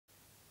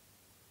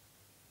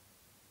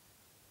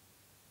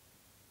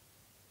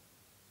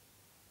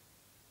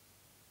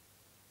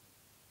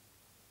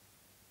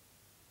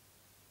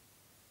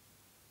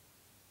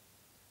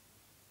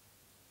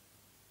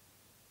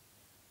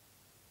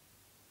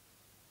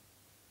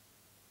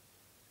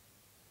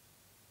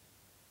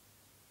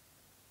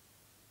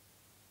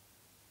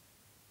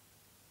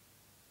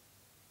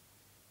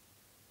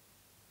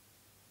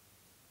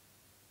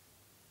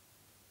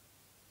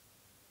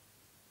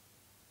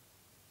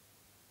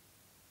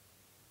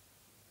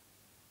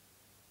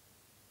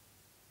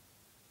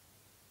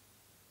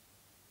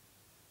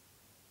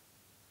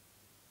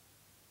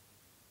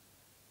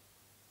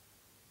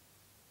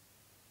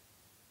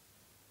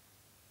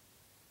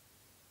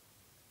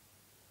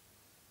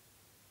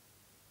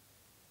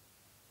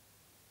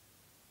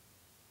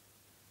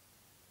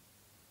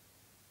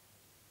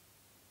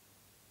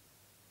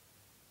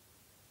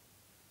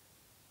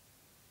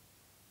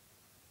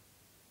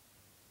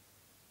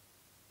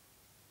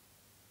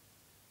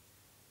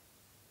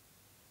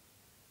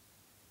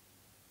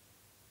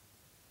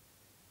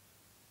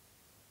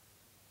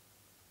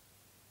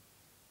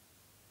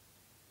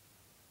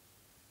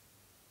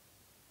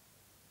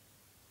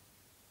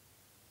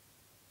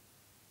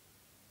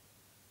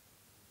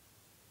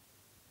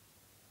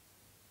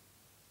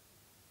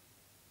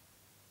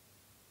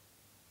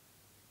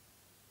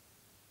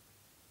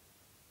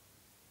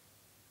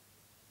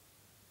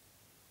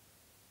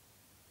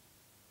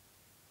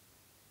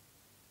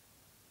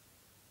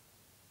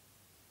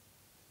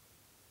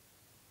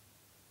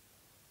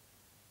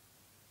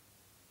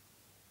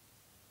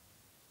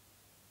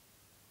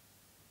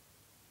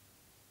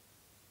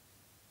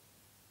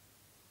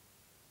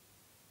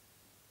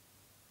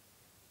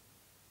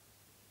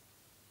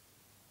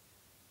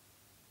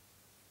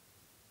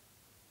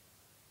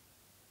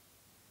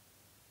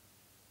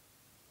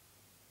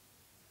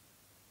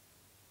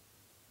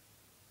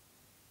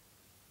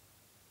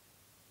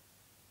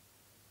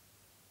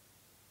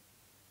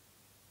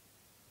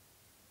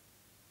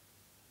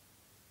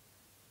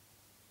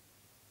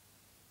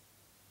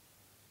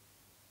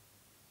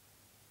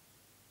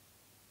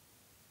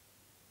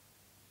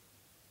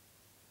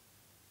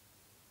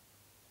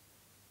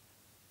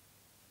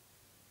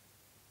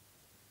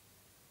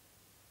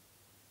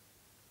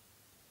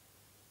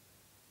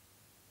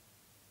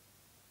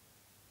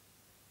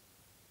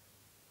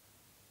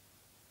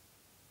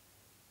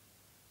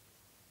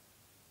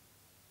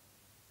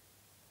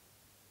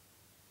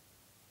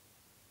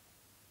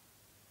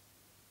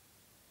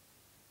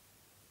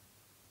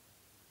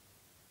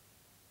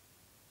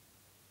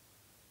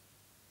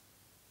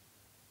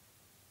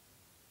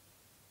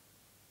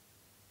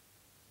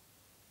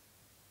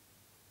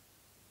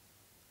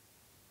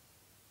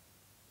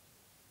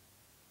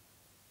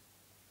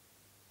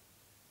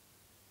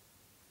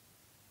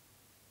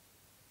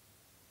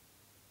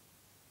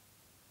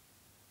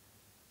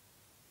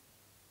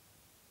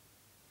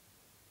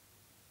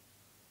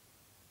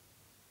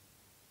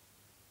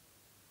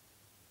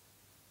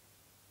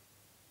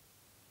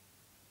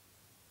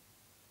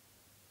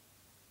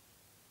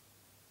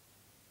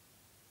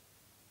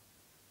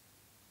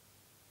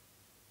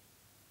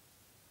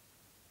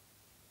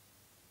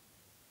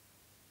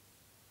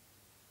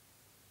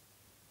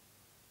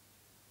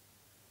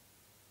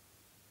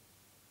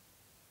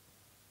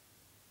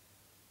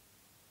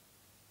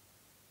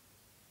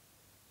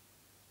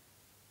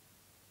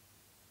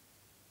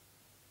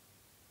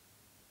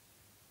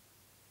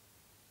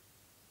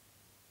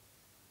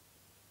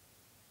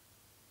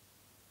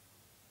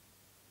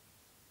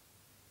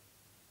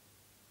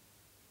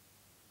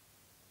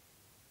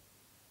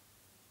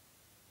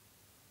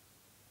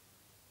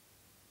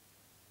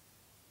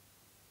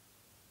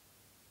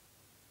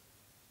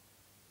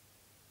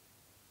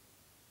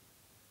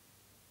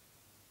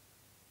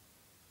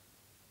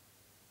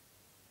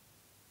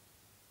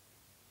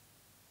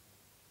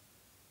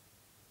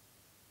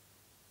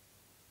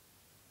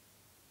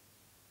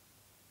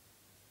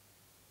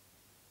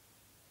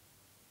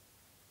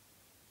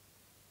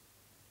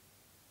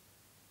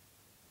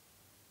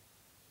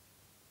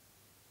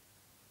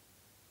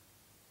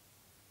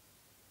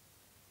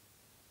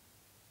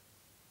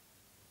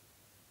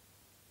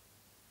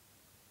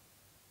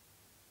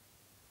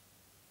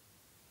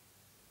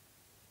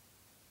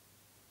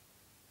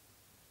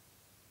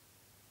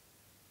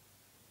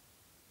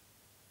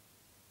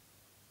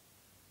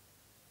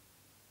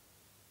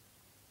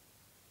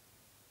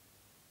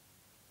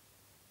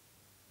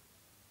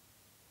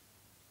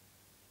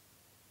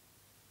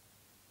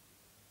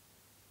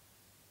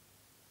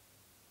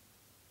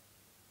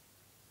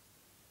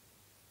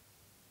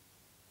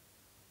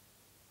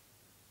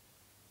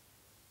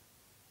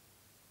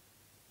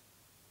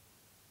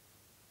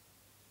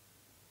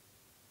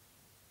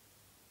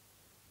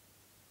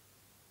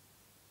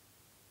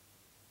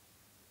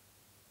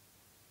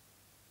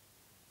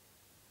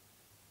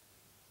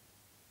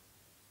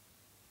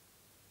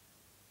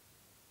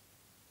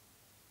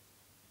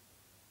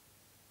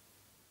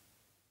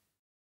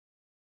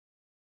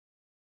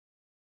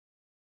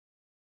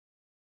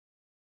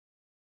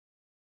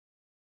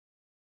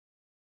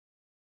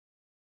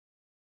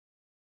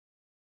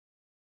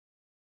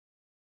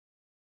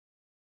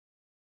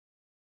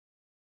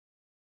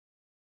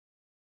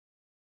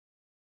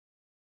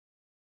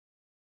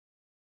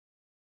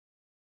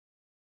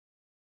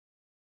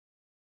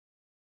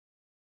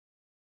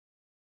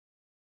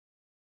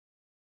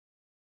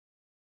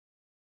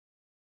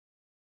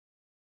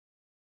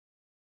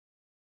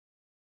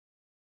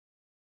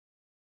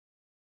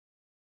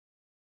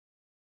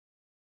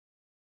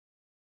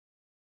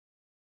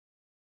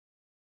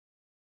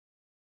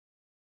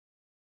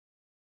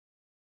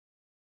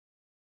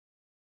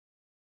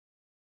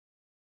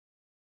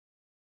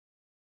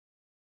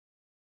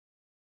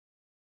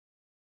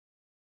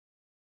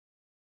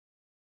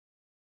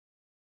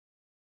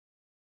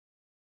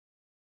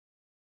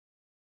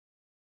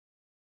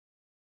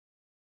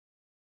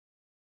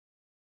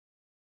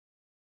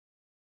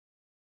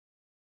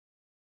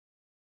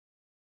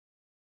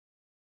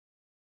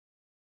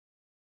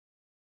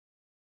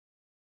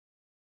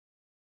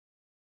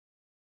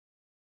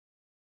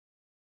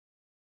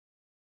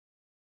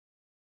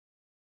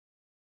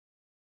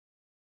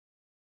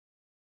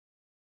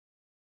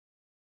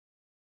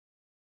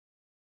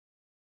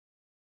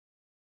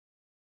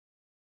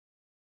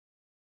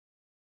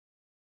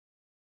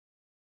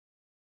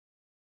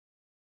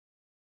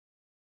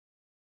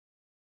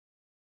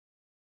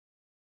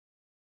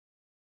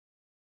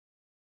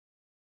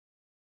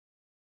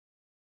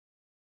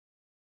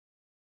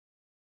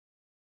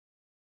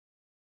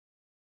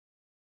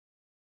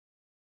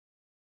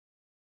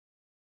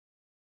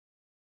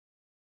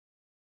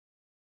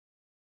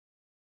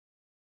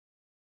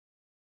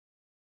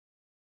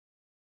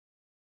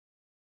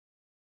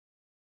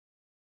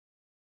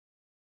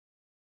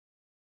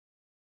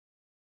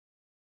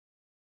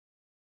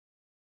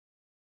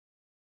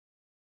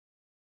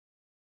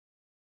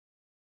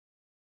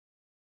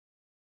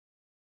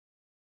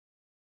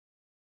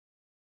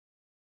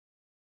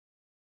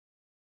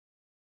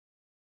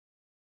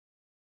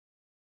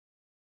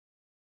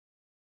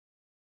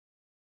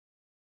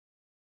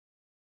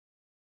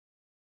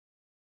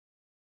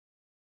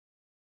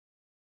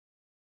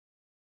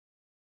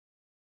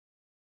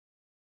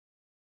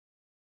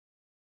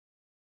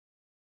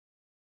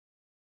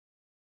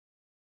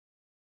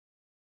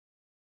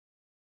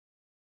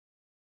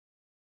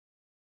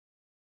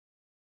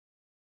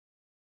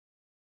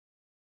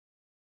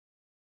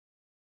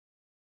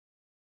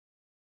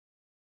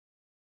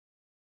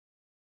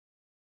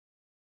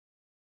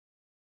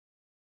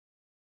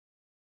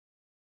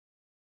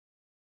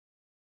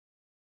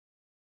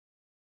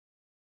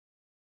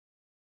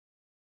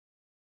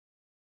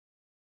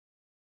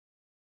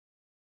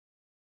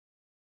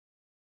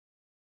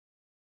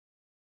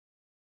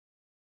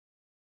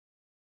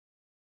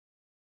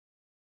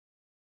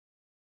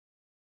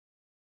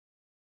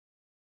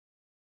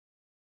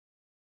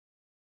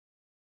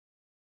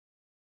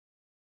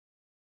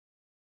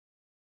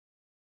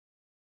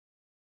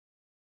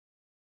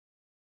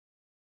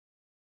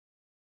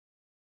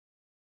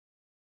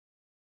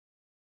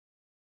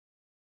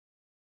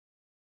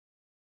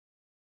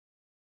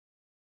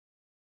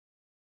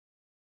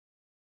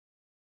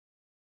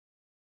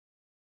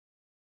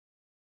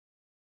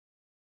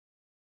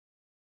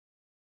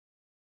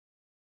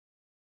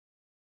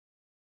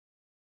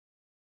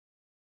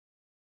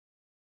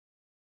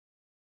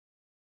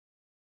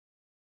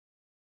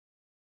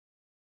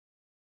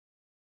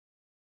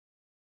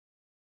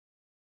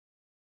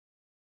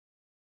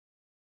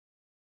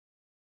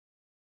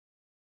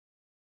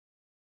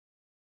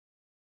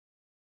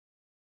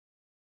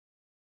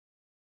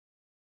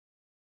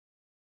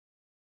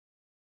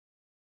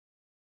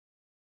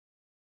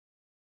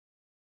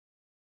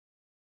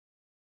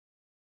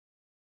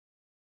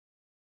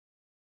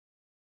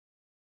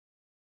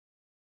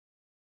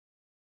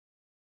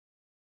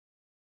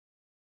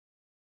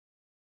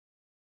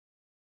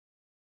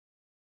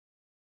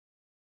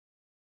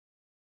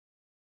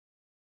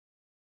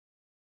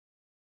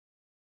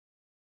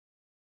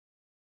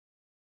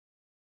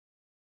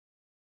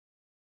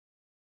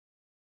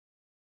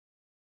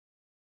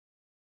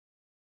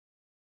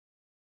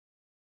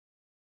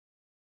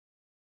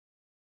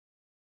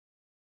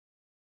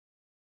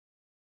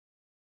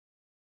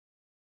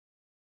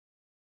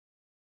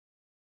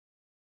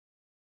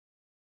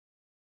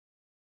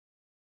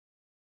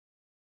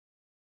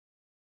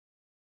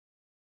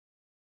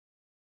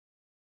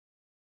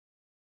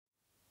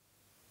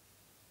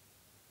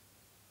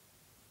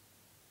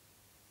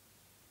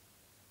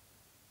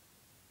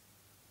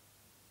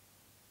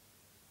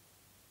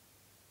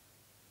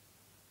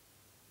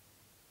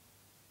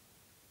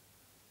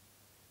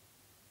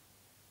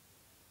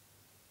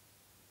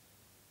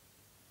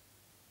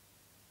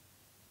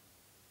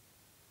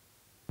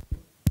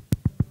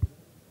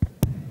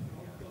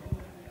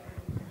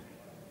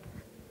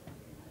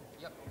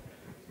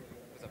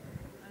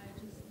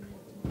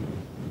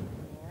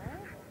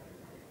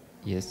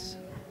Yes.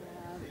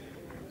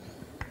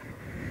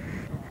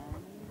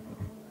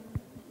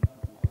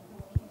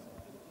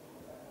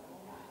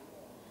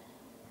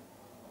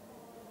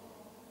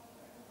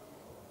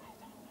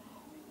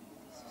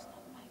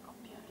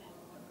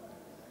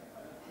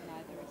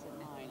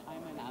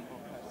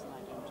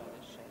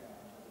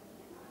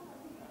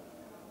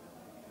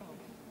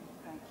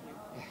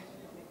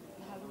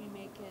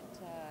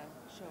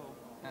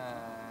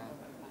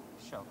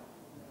 Show.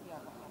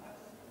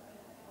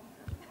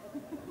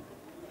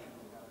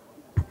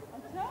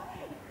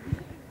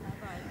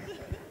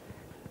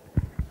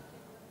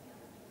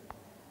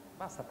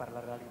 Basta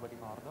parlare la lingua di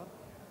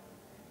Mordor.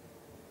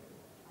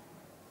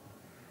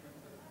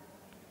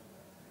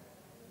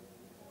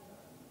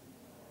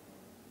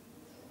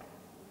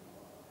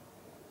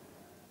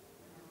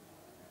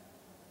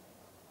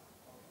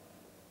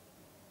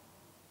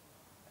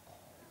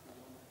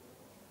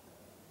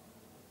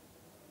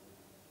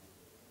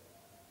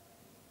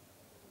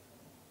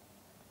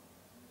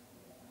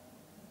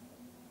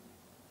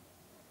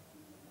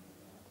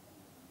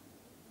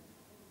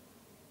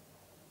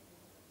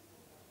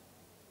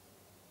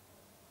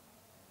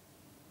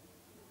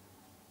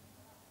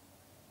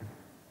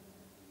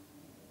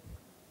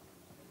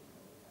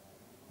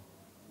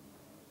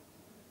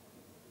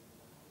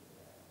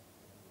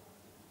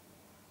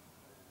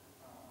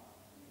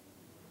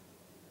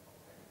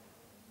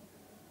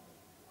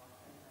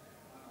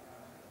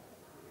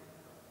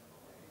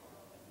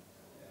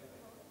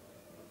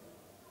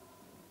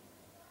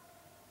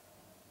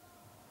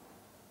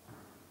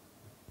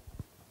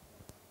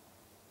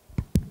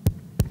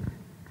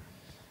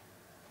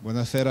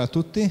 Buonasera a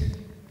tutti,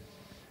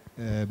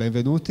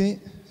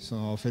 benvenuti,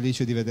 sono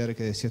felice di vedere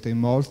che siete in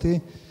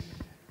molti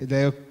ed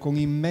è con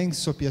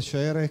immenso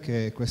piacere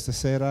che questa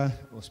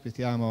sera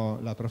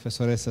ospitiamo la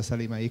professoressa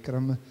Salima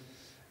Ikram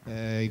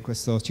in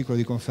questo ciclo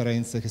di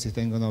conferenze che si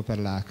tengono per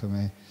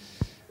l'ACME.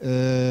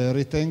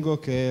 Ritengo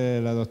che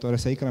la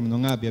dottoressa Ikram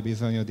non abbia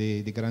bisogno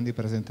di grandi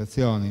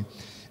presentazioni,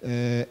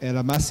 è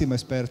la massima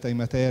esperta in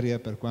materia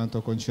per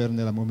quanto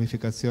concerne la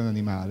mummificazione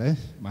animale,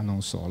 ma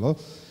non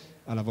solo.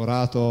 Ha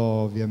lavorato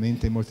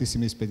ovviamente in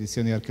moltissime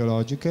spedizioni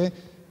archeologiche,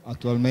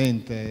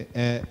 attualmente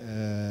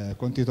è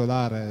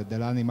contitolare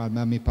dell'Animal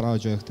Mummy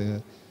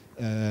Project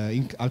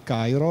al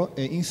Cairo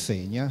e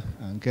insegna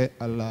anche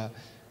alla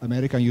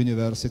American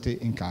University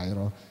in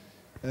Cairo.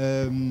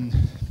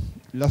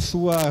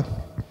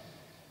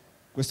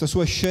 Questa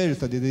sua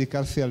scelta di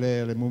dedicarsi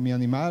alle mummie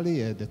animali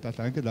è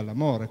dettata anche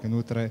dall'amore che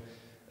nutre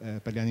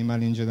per gli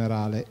animali in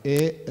generale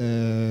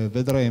e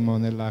vedremo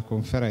nella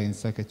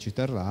conferenza che ci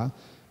terrà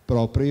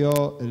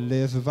proprio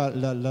le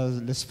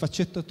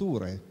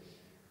sfaccettature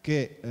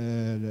che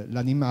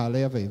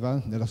l'animale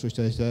aveva nella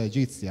società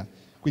egizia,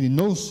 quindi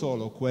non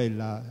solo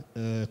quella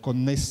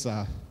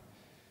connessa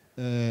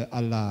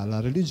alla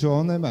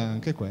religione, ma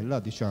anche quella,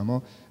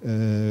 diciamo,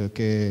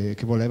 che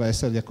voleva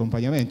essere di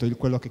accompagnamento,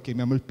 quello che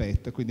chiamiamo il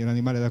pet, quindi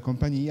l'animale da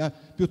compagnia,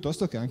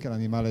 piuttosto che anche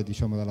l'animale,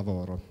 diciamo, da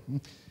lavoro.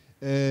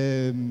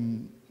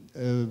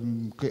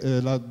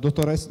 La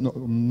dottoressa,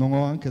 non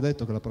ho anche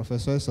detto che la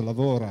professoressa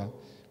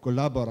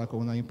collabora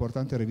con una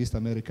importante rivista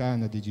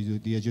americana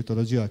di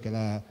egittologia che è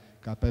la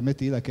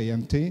KMT, la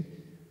KMT,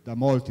 da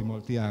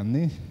molti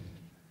anni,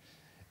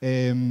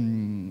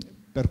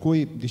 per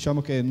cui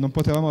diciamo che non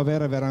potevamo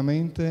avere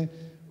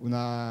veramente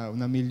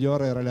una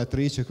migliore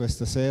relatrice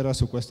questa sera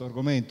su questo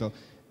argomento.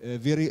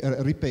 Vi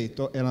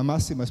ripeto, è la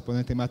massima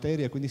esponente in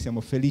materia, quindi siamo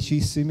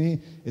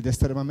felicissimi ed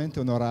estremamente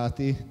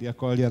onorati di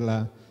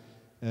accoglierla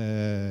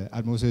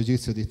al Museo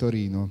Egizio di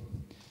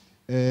Torino.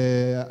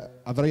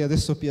 Avrei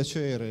adesso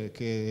piacere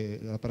che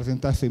la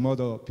presentasse in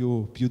modo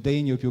più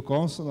degno e più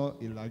consono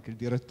anche il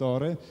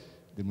direttore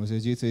del Museo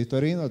Egizio di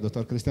Torino, il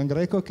dottor Cristian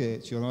Greco,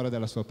 che ci onora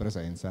della sua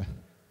presenza.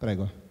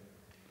 Prego.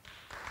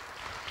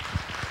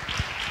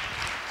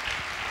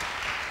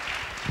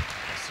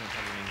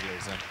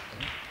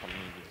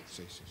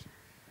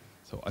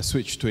 So I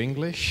switch to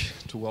English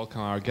to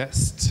welcome our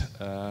guest.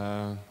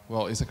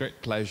 Well, it's a great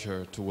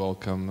pleasure to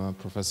welcome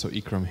Professor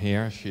Ikram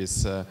here.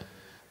 She's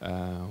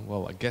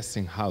well, a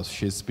guesting house.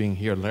 She's been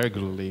here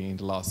regularly in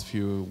the last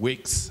few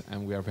weeks,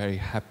 and we are very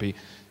happy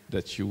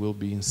that you will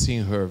be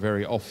seeing her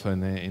very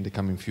often in the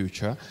coming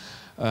future.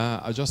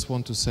 I just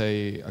want to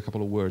say a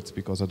couple of words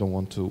because I don't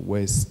want to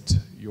waste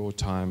your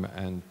time,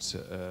 and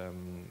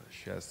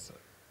she has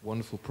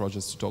wonderful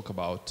projects to talk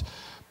about.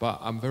 But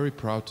I'm very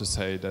proud to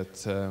say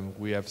that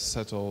we have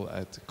settled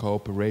at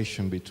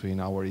cooperation between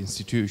our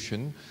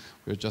institution.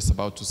 We're just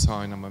about to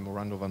sign a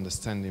memorandum of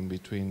understanding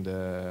between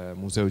the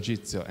Museo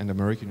Egizio and the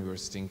American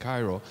University in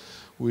Cairo,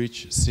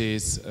 which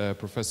sees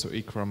Professor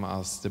Ikram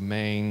as the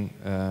main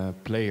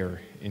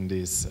player in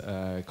this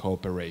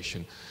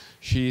cooperation.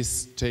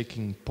 She's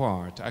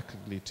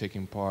actively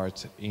taking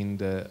part in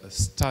the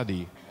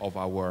study of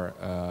our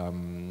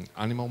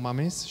animal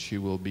mummies. She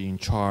will be in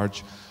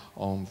charge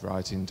of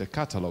writing the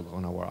catalog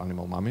on our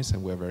animal mummies,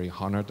 and we're very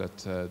honored that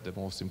the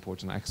most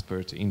important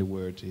expert in the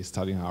world is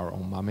studying our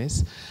own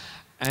mummies.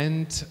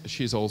 And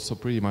she's also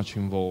pretty much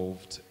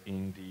involved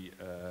in the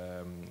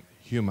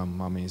human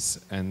mummies,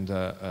 and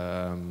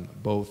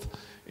both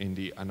in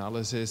the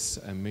analysis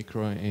and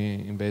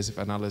micro-invasive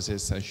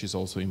analysis, and she's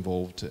also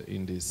involved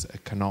in this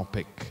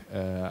canopic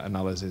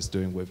analysis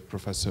doing with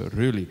Professor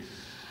Rulli.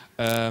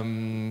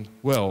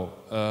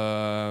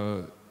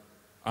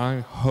 I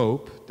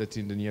hope that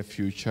in the near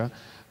future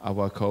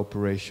our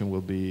cooperation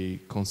will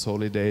be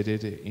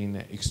consolidated in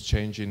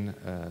exchanging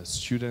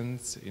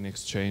students, in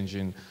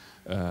exchanging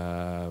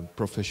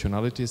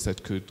professionalities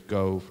that could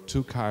go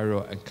to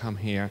Cairo and come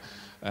here,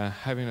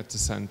 having at the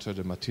center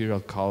the material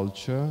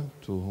culture,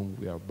 to whom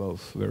we are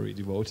both very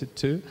devoted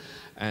to,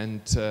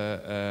 and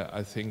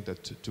I think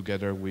that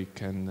together we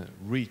can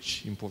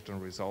reach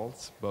important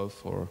results, both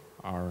for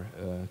our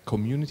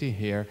community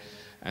here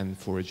and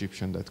for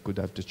Egyptians that could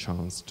have the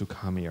chance to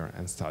come here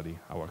and study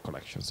our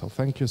collection. So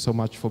thank you so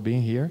much for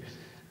being here,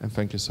 and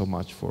thank you so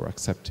much for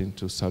accepting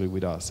to study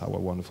with us our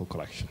wonderful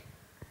collection.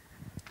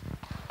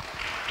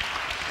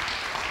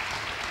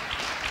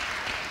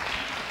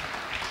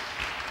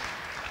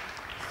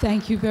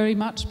 Thank you very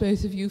much,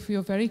 both of you, for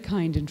your very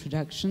kind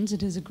introductions.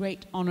 It is a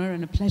great honor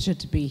and a pleasure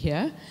to be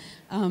here.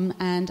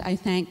 And I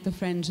thank the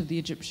Friends of the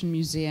Egyptian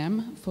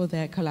Museum for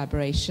their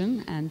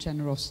collaboration and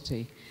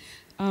generosity.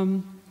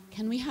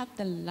 Can we have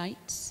the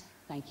lights?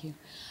 Thank you.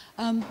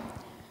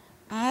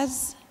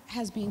 As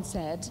has been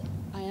said,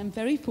 I am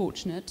very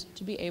fortunate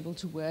to be able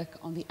to work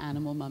on the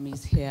animal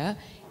mummies here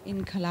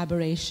in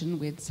collaboration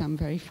with some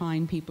very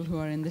fine people who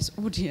are in this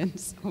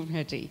audience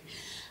already.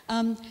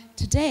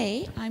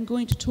 Today, I'm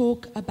going to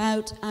talk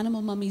about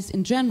animal mummies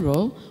in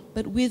general,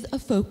 but with a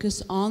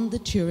focus on the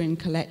Turin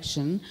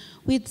collection,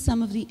 with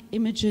some of the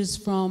images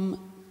from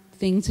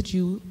things that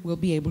you will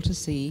be able to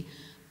see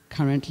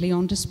currently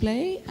on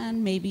display,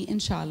 and maybe,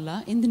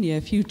 inshallah, in the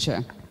near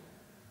future.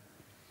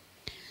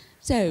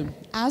 So,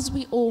 as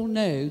we all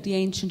know, the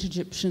ancient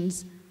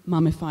Egyptians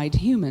mummified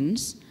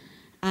humans,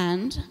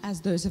 and as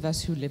those of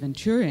us who live in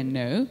Turin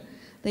know,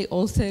 they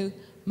also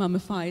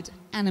mummified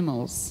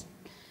animals,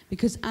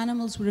 because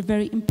animals were a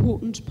very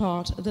important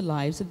part of the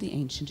lives of the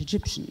ancient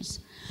Egyptians.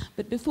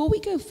 But before we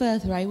go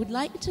further, I would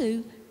like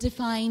to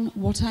define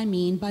what I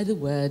mean by the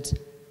word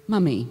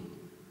mummy.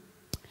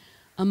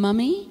 A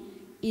mummy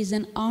is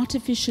an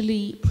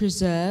artificially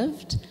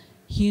preserved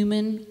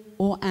human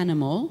or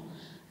animal,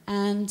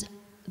 and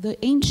the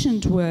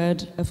ancient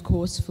word, of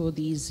course, for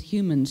these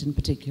humans in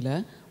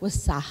particular, was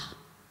sah.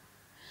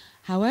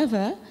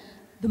 However,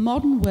 the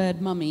modern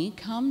word mummy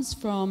comes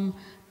from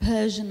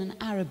Persian and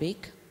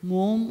Arabic,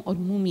 mum or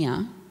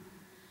mumia,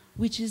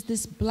 which is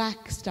this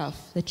black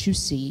stuff that you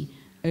see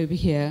over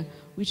here,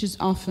 which is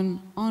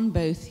often on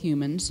both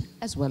humans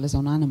as well as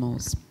on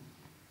animals.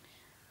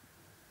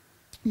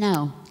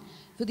 Now,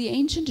 for the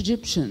ancient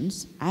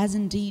Egyptians, as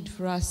indeed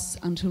for us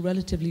until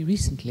relatively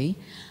recently,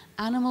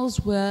 animals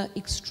were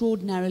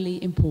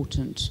extraordinarily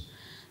important.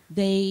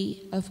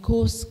 They, of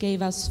course,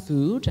 gave us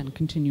food and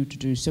continue to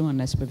do so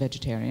unless we're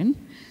vegetarian.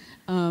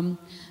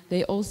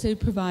 They also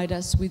provide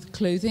us with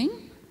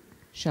clothing,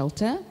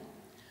 shelter,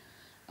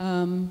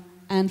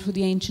 and for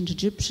the ancient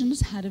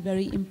Egyptians had a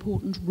very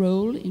important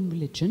role in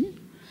religion,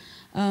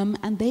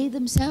 and they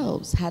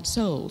themselves had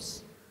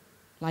souls,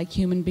 like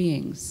human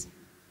beings.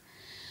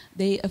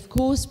 They, of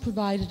course,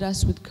 provided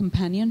us with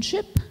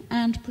companionship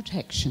and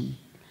protection.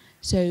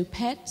 So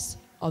pets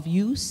of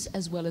use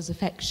as well as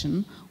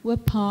affection were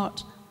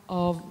part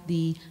of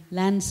the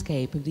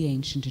landscape of the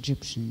ancient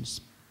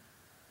Egyptians.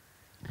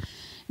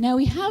 Now,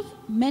 we have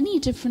many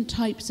different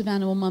types of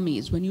animal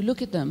mummies. When you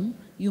look at them,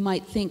 you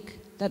might think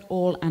that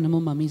all animal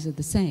mummies are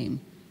the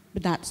same,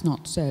 but that's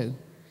not so.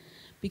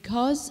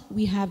 Because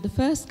we have the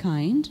first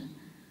kind,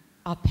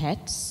 our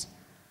pets.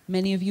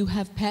 Many of you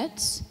have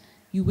pets.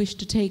 You wish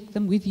to take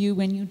them with you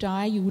when you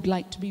die. You would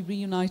like to be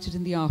reunited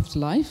in the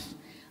afterlife.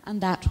 And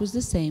that was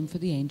the same for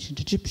the ancient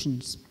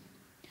Egyptians.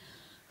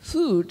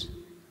 Food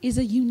is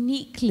a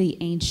uniquely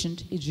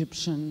ancient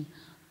Egyptian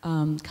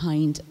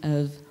kind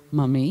of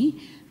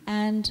mummy,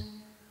 and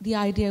the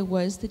idea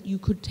was that you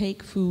could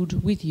take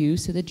food with you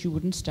so that you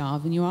wouldn't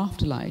starve in your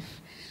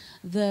afterlife.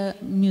 The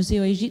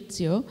Museo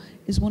Egizio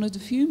is one of the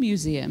few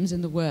museums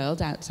in the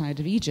world outside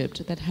of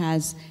Egypt that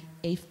has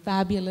a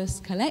fabulous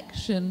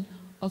collection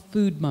of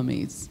food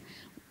mummies,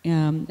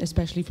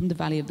 especially from the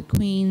Valley of the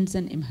Queens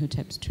and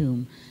Imhotep's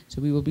tomb.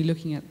 So we will be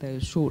looking at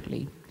those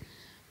shortly.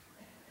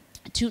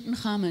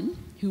 Tutankhamun,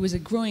 who was a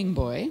growing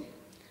boy,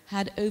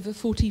 had over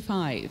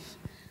 45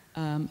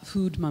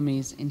 food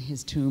mummies in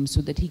his tomb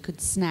so that he could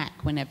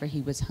snack whenever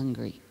he was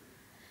hungry.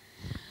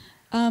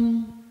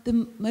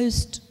 The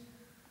most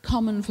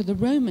common for the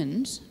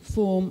Romans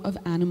form of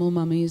animal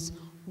mummies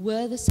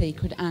were the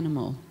sacred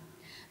animal.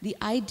 The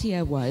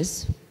idea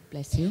was,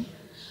 bless you,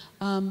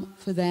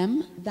 for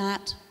them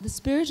that the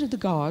spirit of the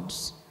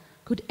gods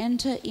could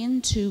enter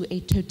into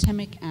a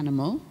totemic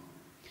animal.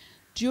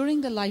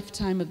 During the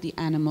lifetime of the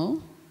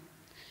animal,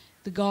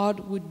 the god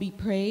would be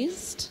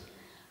praised,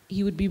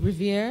 he would be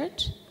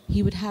revered,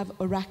 he would have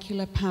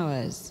oracular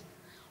powers.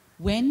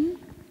 When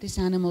this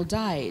animal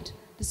died,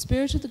 the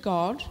spirit of the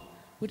god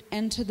would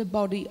enter the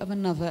body of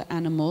another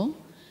animal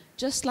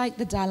just like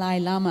the Dalai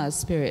Lama's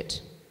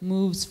spirit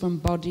moves from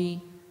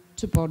body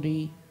to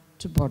body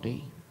to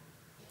body.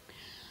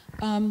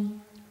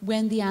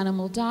 When the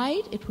animal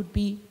died, it would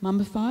be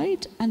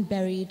mummified and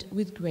buried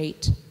with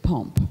great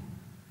pomp.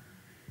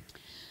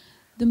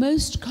 The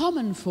most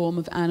common form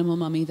of animal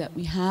mummy that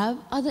we have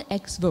are the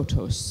ex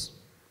votos.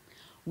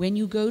 When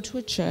you go to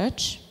a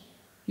church,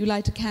 you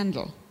light a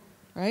candle,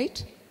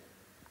 right?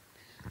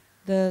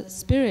 The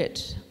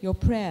spirit, your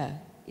prayer,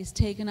 is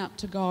taken up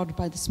to God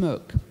by the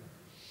smoke.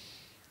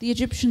 The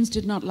Egyptians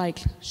did not like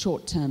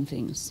short-term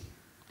things.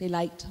 They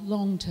liked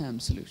long-term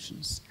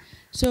solutions.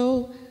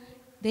 So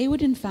they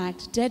would in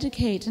fact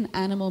dedicate an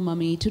animal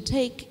mummy to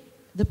take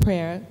the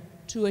prayer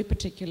to a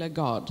particular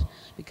god,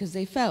 because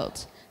they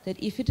felt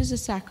that if it is a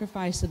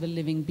sacrifice of a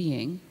living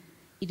being,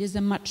 it is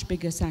a much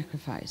bigger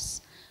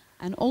sacrifice.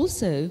 And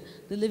also,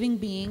 the living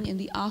being in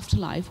the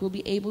afterlife will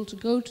be able to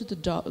go to the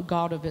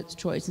god of its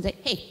choice and say,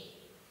 hey,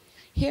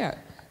 here,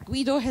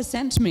 Guido has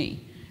sent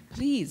me.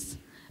 Please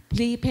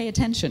pay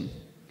attention.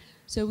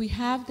 So we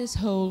have this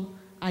whole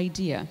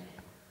idea.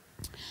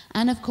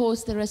 And of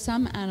course, there are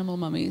some animal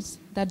mummies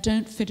that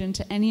don't fit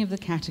into any of the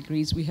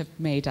categories we have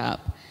made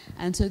up.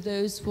 And so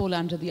those fall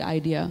under the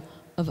idea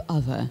of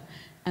other,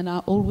 and we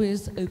are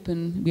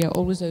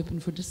always open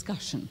for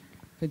discussion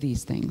for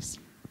these things.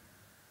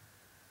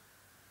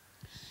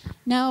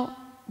 Now,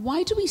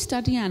 why do we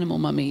study animal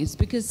mummies?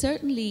 Because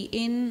certainly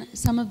in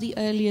some of the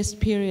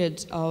earliest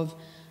periods of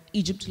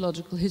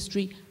Egyptological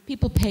history,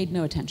 people paid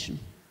no attention.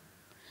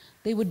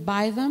 They would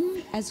buy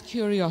them as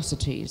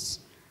curiosities.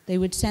 They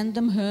would send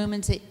them home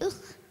and say,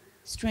 ugh,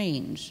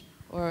 strange,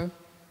 or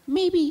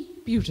maybe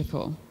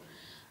beautiful.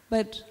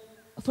 But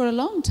for a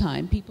long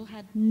time, people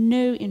had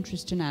no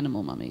interest in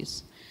animal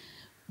mummies.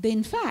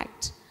 In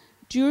fact,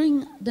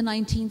 during the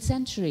 19th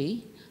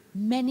century,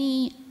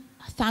 many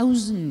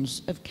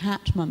thousands of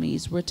cat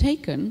mummies were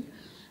taken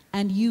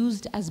and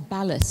used as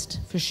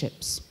ballast for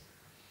ships.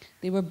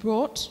 They were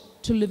brought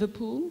to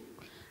Liverpool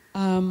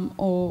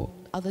or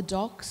other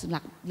docks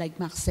like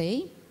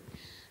Marseille.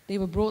 They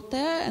were brought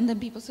there, and then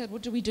people said,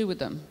 what do we do with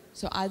them?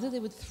 So either they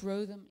would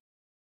throw them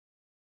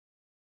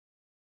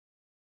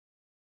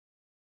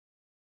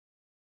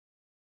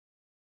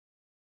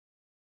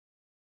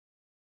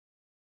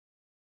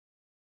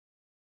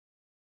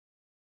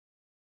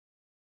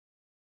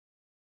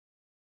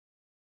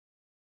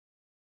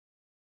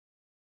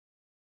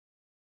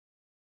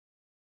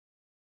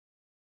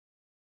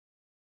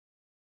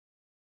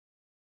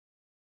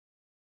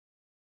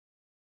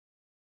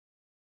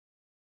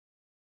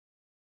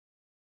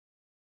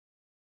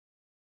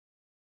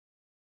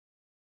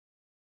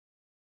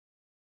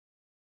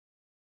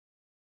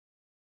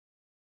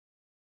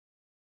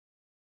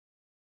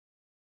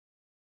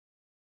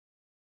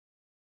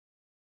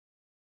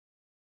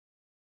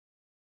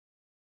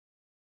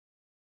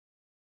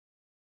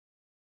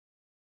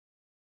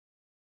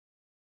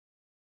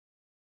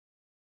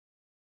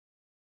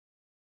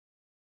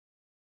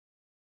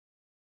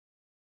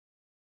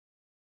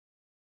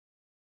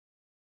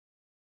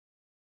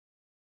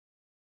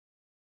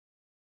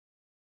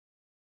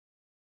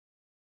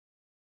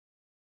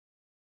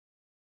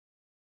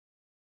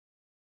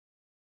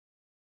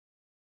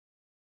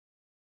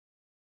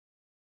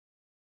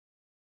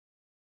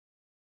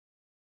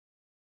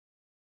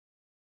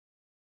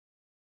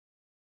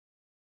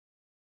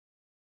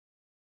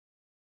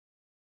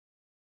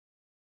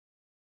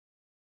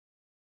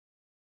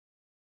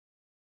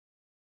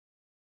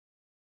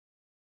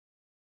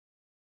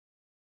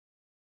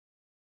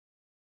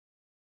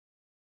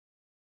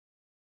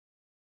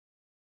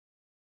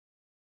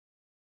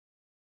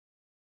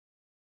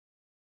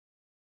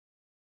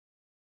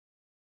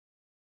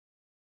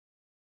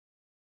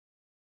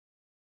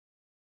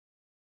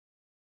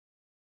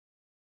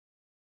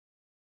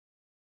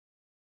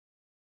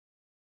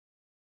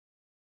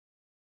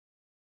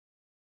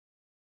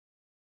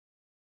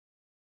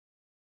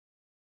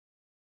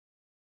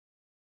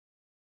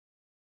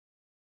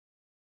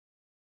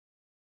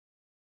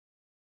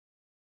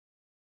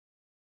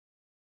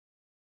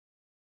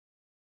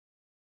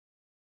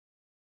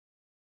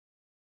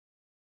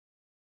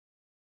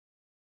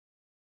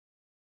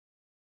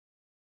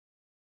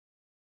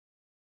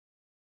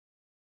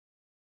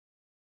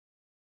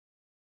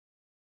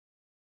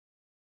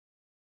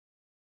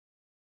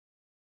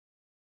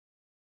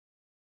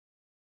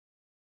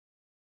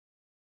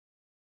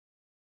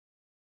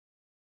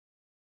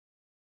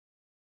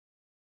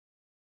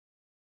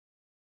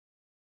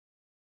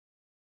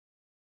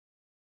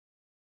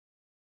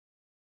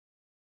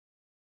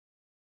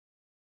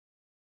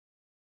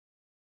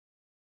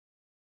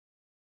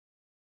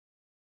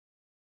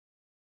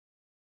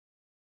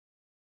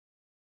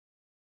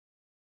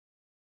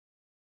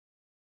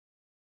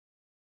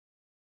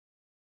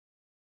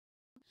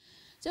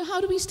So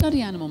how do we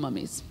study animal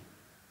mummies?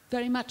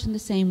 Very much in the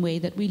same way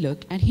that we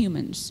look at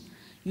humans.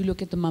 You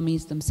look at the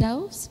mummies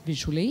themselves,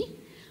 visually,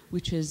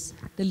 which is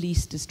the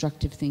least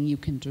destructive thing you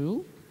can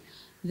do.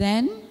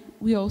 Then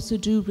we also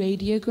do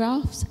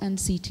radiographs and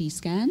CT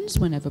scans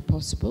whenever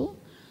possible.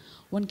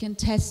 one can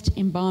test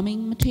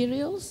embalming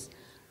materials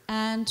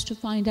and to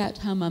find out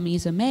how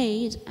mummies are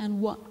made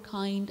and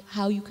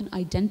how you can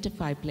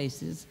identify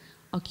places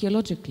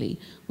archaeologically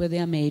where they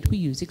are made. We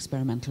use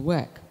experimental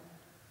work.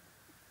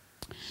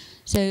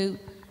 So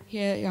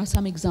here are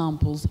some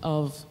examples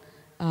of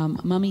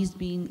mummies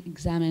being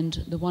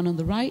examined. The one on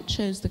the right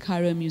shows the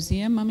Cairo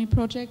Museum Mummy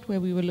Project, where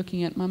we were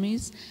looking at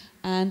mummies,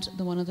 and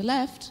the one on the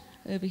left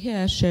over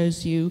here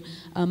shows you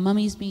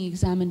mummies being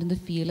examined in the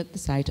field at the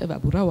site of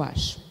Abu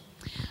Rawash.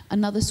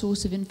 Another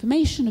source of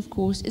information, of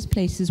course, is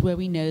places where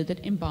we know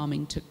that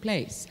embalming took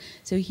place.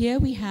 So here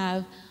we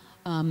have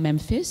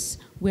Memphis,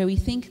 where we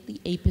think the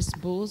Apis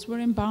bulls were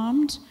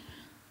embalmed.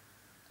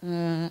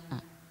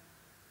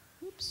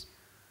 Oops.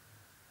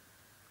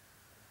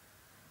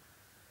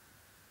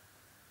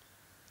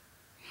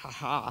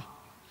 Haha.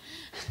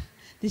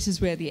 This is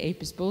where the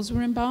Apis bulls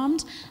were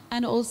embalmed,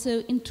 and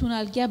also in Tun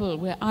al-Gebel,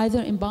 where either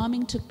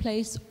embalming took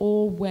place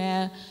or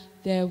where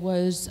there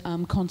was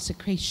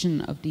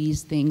consecration of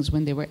these things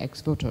when they were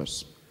ex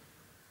votos.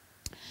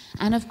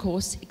 And of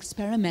course,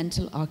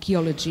 experimental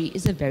archaeology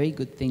is a very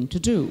good thing to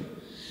do,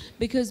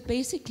 because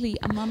basically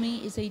a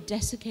mummy is a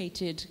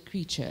desiccated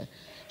creature.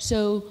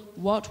 So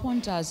what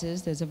one does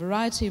is, there's a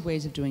variety of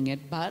ways of doing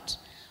it, but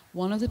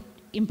one of the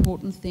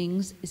important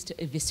things is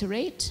to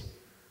eviscerate.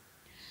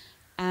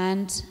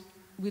 And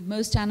with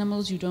most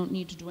animals, you don't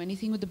need to do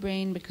anything with the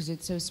brain because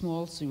it's so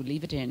small, so you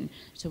leave it in.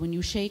 So when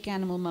you shake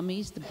animal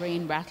mummies, the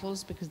brain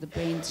rattles because the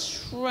brain's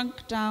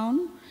shrunk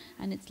down,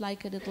 and it's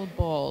like a little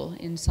ball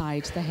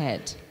inside the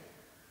head.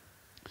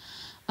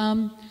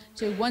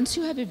 So once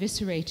you have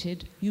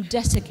eviscerated, you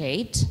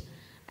desiccate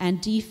and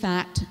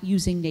defat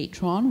using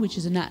natron, which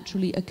is a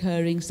naturally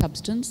occurring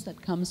substance that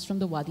comes from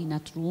the Wadi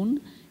Natrun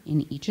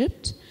in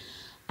Egypt.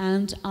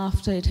 And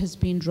after it has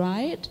been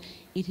dried,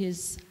 it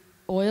is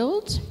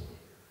oiled,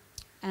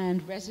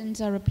 and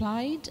resins are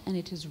applied, and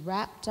it is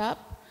wrapped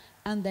up,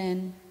 and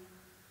then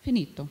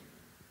finito.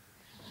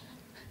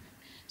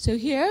 So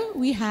here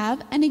we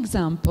have an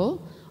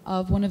example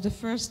of one of the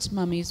first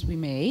mummies we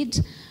made.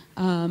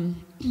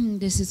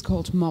 This is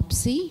called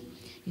Mopsy,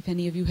 if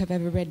any of you have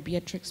ever read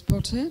Beatrix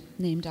Potter,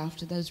 named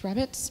after those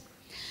rabbits.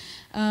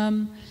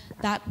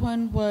 That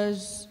one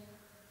was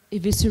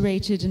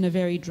eviscerated in a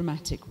very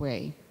dramatic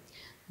way.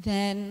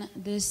 Then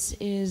this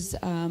is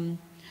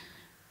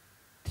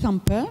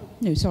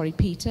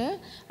Peter,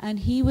 and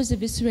he was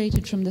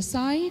eviscerated from the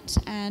side,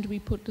 and we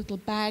put little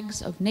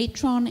bags of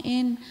natron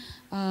in,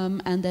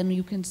 and then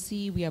you can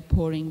see we are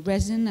pouring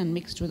resin and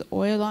mixed with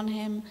oil on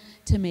him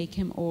to make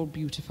him all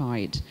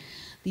beautified.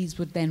 These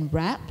were then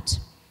wrapped,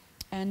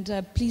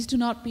 and please do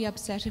not be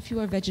upset if you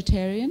are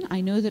vegetarian.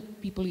 I know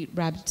that people eat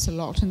rabbits a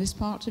lot in this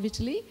part of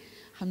Italy,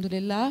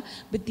 alhamdulillah,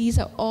 but these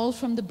are all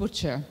from the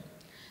butcher,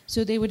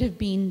 so they would have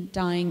been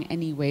dying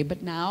anyway,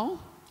 but now,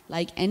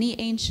 like any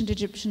ancient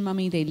Egyptian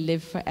mummy, they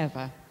live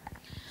forever.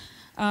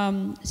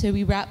 So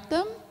we wrap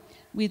them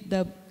with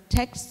the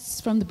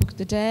texts from the Book of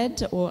the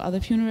Dead or other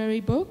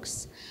funerary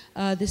books.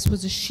 This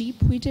was a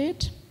sheep we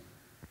did.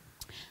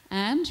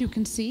 And you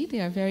can see they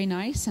are very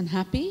nice and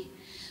happy.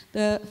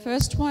 The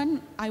first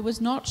one, I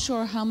was not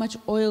sure how much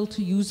oil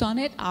to use on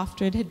it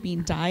after it had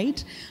been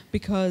dyed,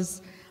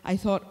 because I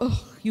thought,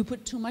 oh, you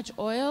put too much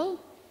oil,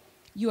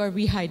 you are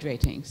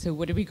rehydrating. So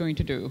what are we going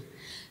to do?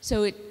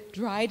 So it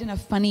dried in a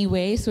funny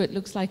way, so it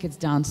looks like it's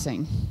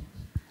dancing.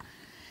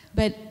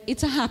 But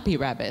it's a happy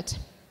rabbit.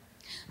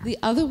 The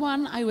other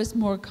one I was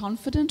more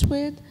confident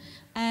with,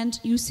 and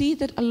you see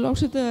that a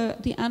lot of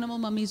the animal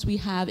mummies we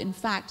have, in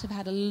fact, have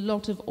had a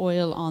lot of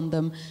oil on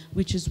them,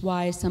 which is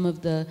why some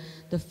of the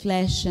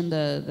flesh and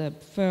the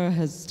fur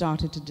has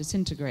started to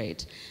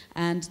disintegrate.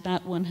 And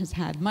that one has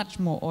had much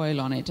more oil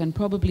on it, and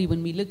probably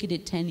when we look at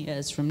it 10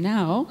 years from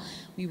now,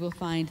 we will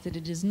find that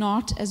it is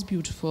not as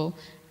beautiful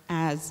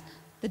as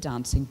the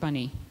dancing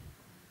bunny.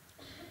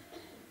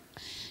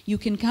 You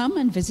can come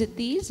and visit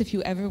these if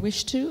you ever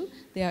wish to.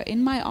 They are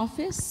in my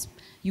office.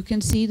 You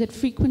can see that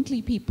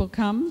frequently people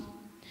come.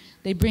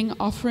 They bring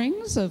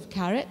offerings of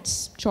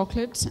carrots,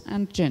 chocolates,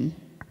 and gin.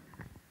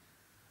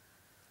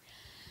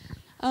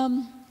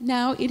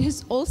 Now, it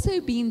has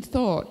also been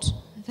thought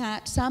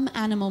that some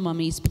animal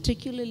mummies,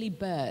 particularly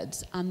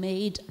birds, are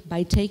made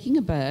by taking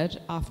a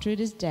bird after it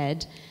is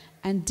dead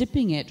and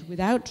dipping it,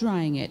 without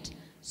drying it,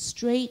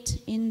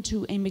 straight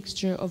into a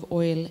mixture of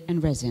oil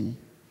and resin,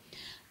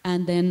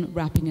 and then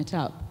wrapping it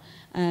up.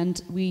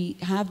 And we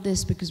have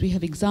this because we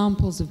have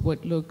examples of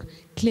what look,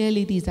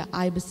 clearly these are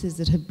ibises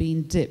that have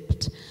been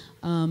dipped.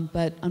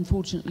 But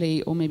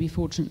unfortunately, or maybe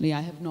fortunately,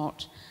 I have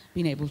not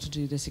been able to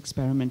do this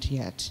experiment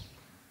yet.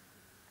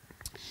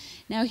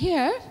 Now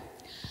here,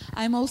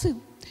 I'm also,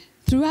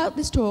 throughout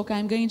this talk,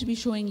 I'm going to be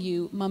showing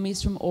you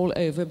mummies from all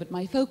over, but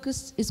my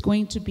focus is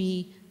going to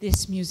be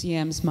this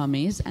museum's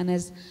mummies. And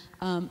as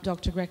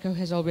Dr. Greco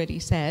has already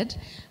said,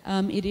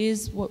 it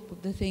is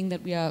the thing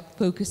that we are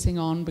focusing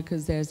on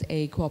because there's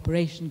a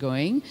cooperation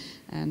going,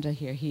 and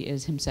here he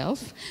is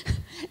himself.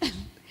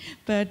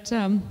 But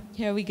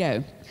here we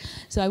go.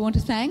 So I want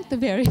to thank the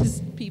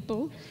various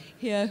people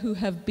here who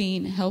have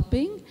been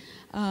helping.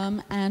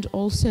 and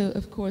also,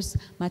 of course,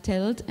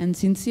 Mathilde and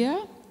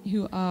Cynthia,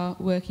 who are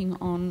working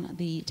on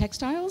the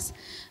textiles.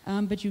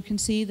 But you can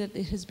see that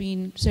it has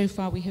been, so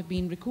far we have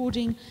been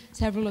recording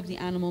several of the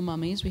animal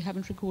mummies. We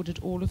haven't recorded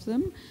all of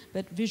them,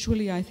 but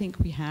visually I think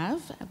we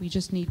have. We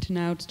just need to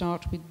now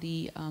start with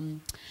the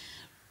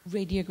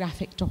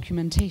radiographic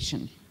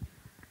documentation.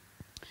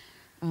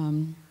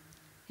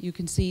 You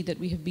can see that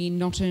we have been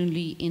not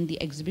only in the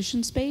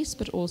exhibition space,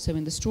 but also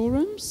in the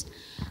storerooms.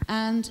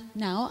 And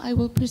now I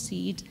will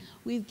proceed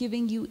with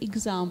giving you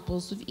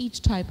examples of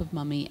each type of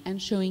mummy and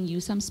showing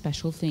you some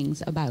special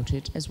things about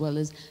it, as well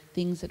as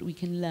things that we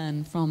can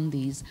learn from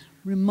these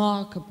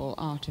remarkable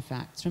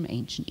artifacts from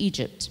ancient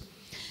Egypt.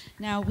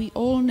 Now, we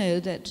all know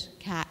that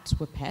cats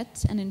were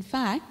pets, and in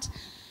fact,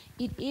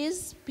 it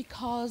is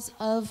because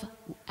of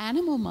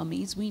animal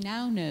mummies we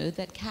now know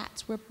that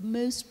cats were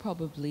most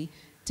probably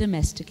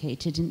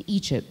domesticated in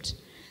Egypt.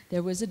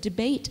 There was a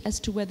debate as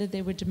to whether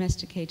they were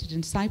domesticated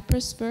in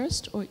Cyprus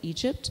first or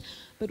Egypt,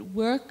 but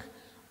work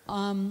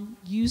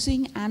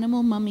using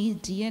animal mummy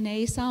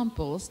DNA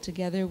samples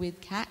together with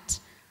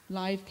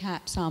live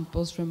cat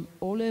samples from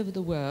all over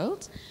the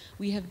world,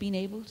 we have been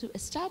able to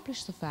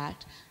establish the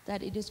fact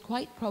that it is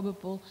quite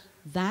probable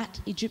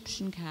that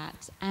Egyptian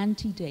cats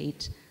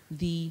antedate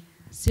the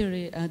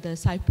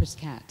Cyprus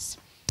cats.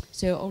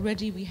 So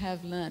already we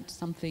have learnt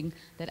something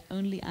that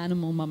only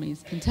animal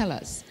mummies can tell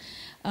us.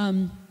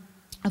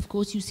 Of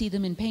course, you see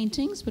them in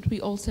paintings, but we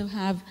also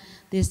have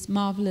this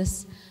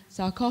marvelous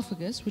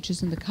sarcophagus, which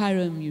is in the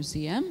Cairo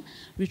Museum,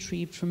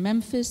 retrieved from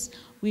Memphis,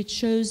 which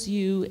shows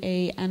you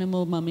an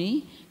animal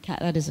mummy,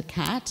 that is a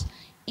cat,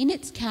 in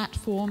its cat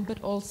form, but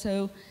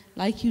also,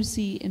 like you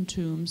see in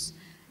tombs,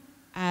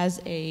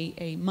 as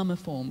a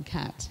mummiform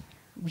cat,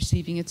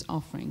 receiving its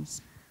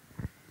offerings.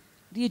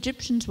 The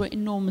Egyptians were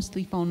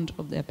enormously fond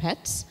of their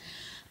pets,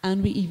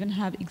 and we even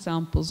have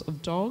examples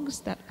of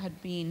dogs that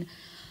had been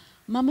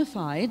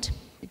mummified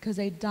because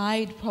they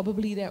died,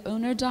 probably their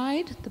owner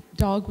died. The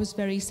dog was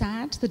very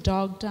sad, the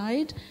dog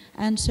died,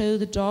 and so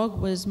the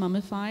dog was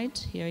mummified.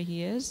 Here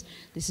he is.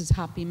 This is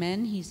Happy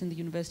Men. He's in the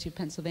University of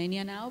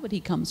Pennsylvania now, but he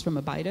comes from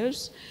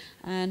Abydos,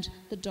 and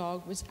the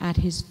dog was at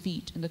his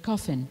feet in the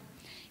coffin.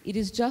 It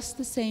is just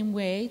the same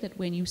way that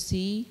when you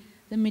see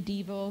the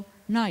medieval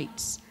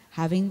knights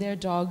having their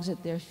dogs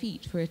at their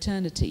feet for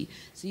eternity.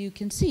 So you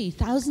can see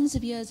thousands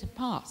of years have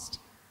passed,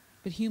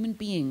 but human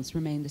beings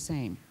remain the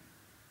same.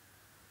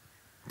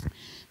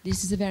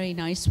 This is a very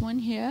nice one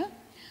here.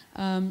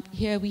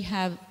 Here we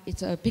have,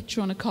 it's a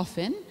picture on a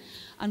coffin.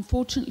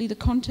 Unfortunately, the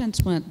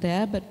contents weren't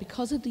there, but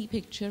because of the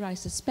picture, I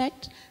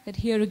suspect that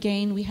here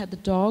again we had the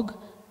dog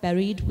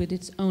buried with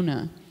its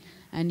owner.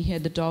 And here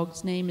the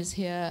dog's name is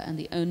here, and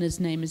the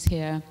owner's name is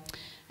here.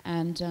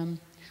 And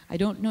I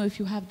don't know if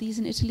you have these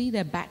in Italy.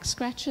 They're back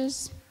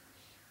scratches.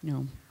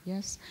 No.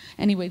 Yes?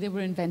 Anyway, they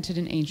were invented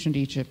in ancient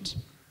Egypt.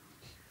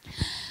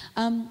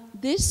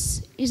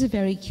 This is a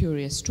very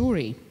curious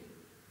story.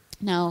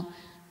 Now,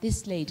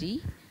 this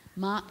lady,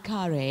 Mat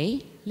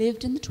Kare,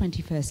 lived in the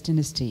 21st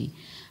dynasty,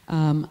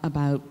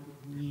 about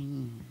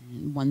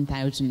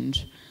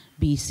 1000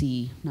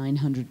 BC,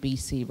 900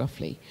 BC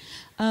roughly.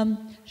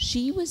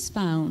 She was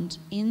found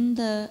in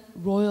the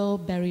royal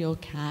burial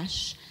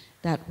cache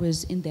that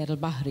was in Deir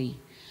al-Bahri.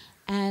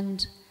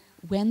 And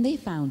when they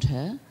found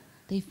her,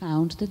 they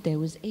found that there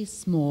was a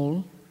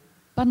small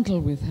bundle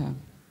with her.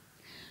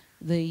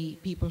 The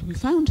people who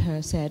found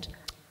her said,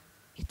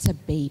 "It's a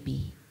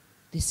baby.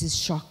 This is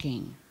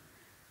shocking."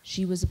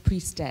 She was a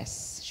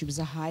priestess. She was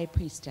a high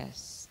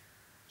priestess.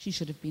 She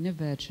should have been a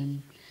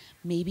virgin.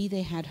 Maybe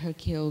they had her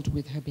killed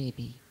with her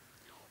baby.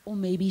 Or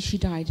maybe she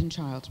died in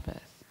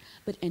childbirth.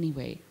 But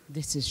anyway,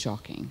 this is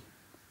shocking.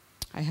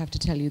 I have to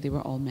tell you, they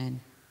were all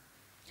men.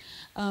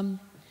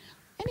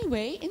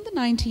 Anyway, in the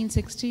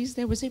 1960s,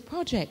 there was a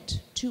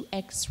project to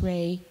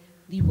X-ray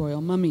the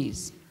royal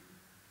mummies.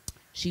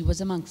 She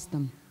was amongst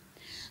them.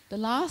 The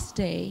last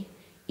day,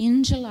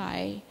 in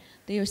July,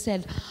 they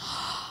said,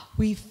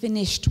 "We've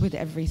finished with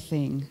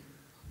everything.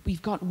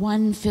 We've got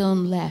one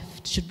film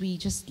left. Should we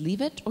just leave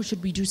it, or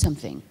should we do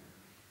something?"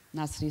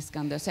 Nasri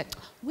Iskander said,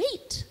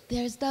 "Wait,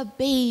 there's the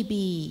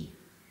baby."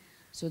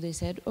 So they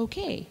said,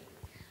 "Okay,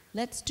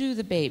 let's do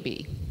the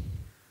baby."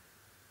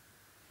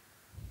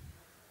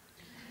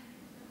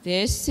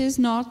 This is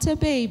not a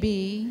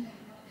baby,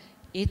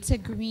 it's a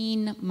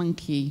green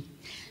monkey.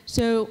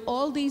 So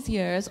all these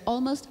years,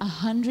 almost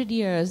 100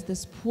 years,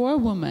 this poor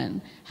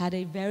woman had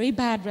a very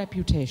bad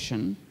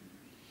reputation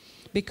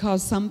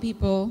because some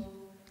people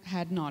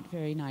had not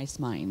very nice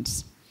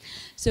minds.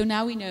 So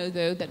now we know,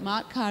 though, that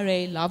Mat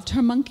Kare loved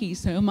her monkey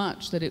so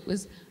much that it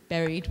was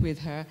buried with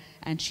her,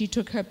 and she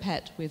took her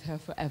pet with her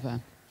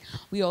forever.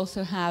 We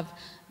also have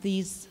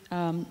these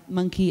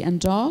monkey and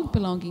dog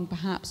belonging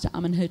perhaps to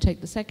Amenhotep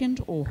II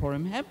or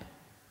Horemheb.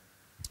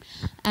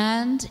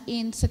 And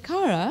in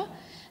Saqqara,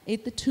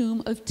 at the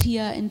tomb of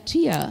Tia and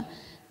Tia,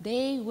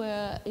 they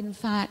were in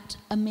fact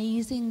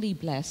amazingly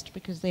blessed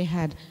because they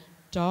had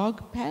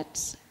dog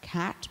pets,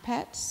 cat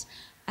pets,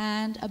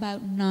 and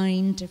about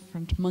 9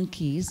 different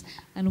monkeys,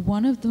 and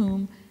one of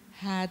them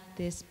had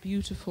this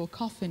beautiful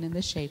coffin in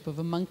the shape of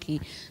a monkey.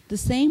 The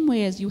same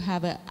way as you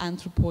have an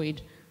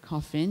anthropoid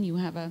coffin, you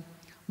have a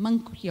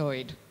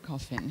monkyoid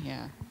coffin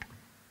here.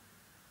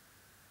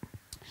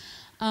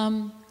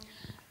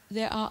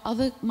 There are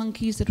other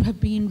monkeys that have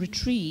been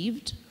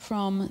retrieved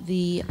from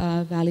the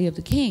Valley of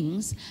the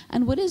Kings,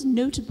 and what is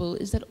notable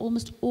is that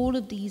almost all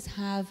of these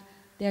have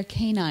their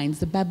canines.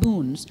 The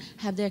baboons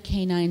have their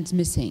canines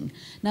missing.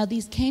 Now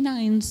these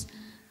canines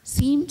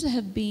seem to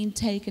have been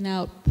taken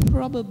out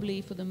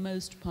probably for the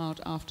most part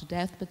after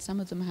death, but some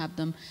of them have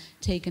them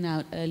taken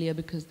out earlier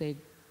because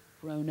they've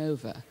grown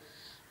over.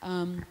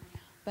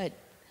 But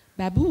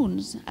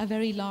baboons are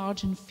very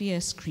large and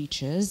fierce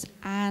creatures,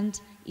 and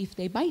if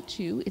they bite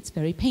you, it's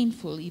very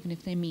painful, even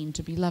if they mean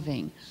to be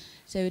loving.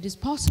 So it is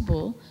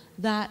possible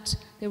that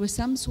there was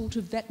some sort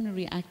of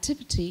veterinary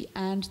activity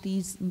and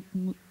these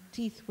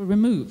teeth were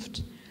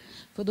removed.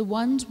 For the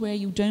ones where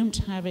you don't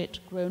have it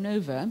grown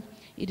over,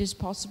 it is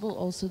possible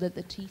also that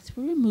the teeth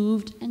were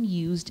removed and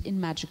used in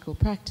magical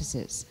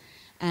practices.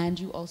 And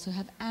you also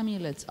have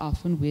amulets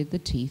often with the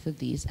teeth of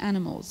these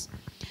animals.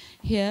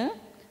 Here,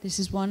 this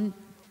is one,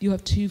 you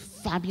have two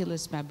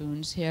fabulous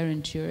baboons here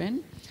in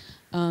Turin.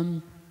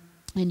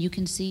 And you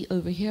can see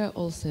over here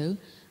also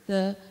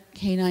the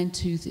canine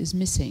tooth is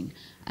missing.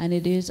 And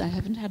it is, I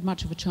haven't had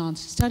much of a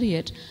chance to study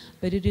it,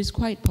 but it is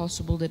quite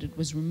possible that it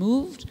was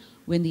removed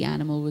when the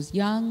animal was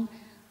young,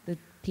 the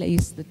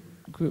place that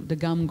the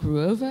gum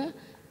grew over,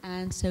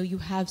 and so you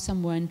have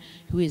someone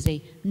who is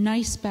a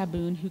nice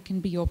baboon who can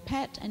be your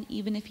pet, and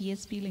even if he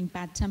is feeling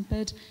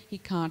bad-tempered, he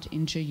can't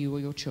injure you or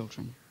your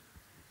children.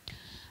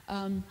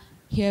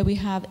 Here we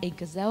have a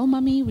gazelle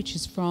mummy, which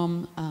is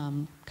from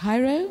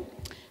Cairo.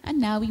 And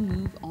now we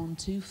move on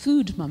to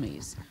food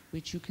mummies,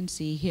 which you can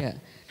see here.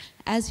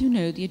 As you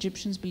know, the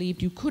Egyptians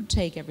believed you could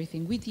take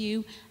everything with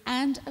you,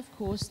 and of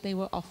course they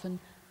were often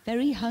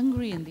very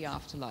hungry in the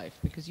afterlife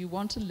because you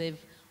want to live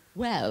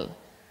well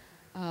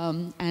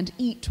and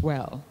eat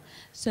well.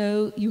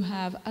 So you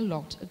have a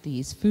lot of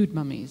these food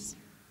mummies.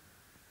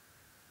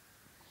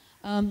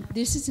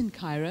 This is in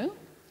Cairo,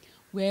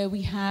 where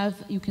we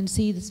have, you can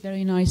see this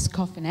very nice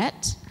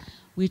coffinette,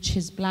 which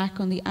is black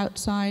on the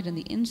outside and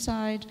the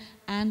inside,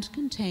 and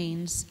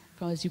contains,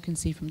 as you can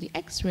see from the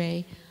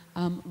X-ray,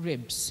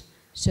 ribs.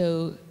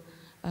 So,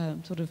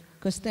 sort of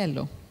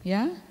costello,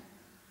 yeah?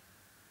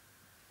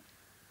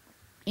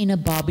 In a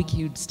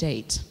barbecued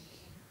state.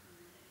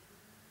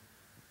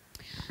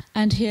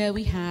 And here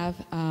we have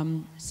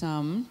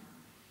some,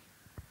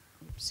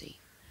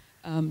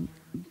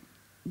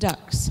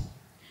 ducks.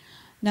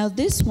 Now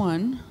this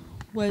one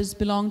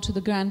belonged to the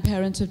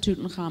grandparents of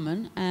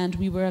Tutankhamun, and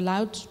we were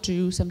allowed to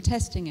do some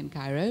testing in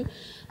Cairo,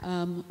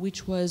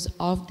 which was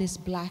of this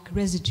black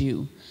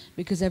residue,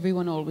 because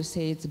everyone always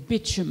says it's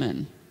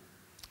bitumen,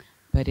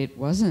 but it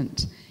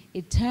wasn't.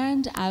 It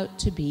turned out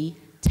to be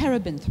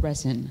terebinth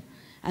resin,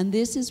 and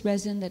this is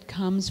resin that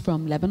comes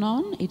from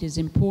Lebanon. It is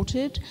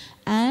imported,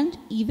 and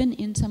even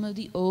in some of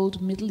the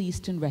old Middle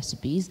Eastern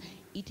recipes,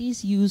 it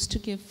is used to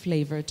give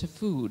flavor to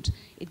food.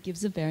 It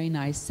gives a very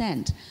nice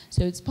scent.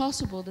 So it's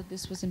possible that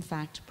this was in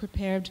fact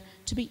prepared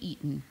to be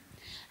eaten.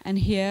 And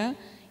here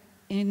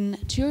in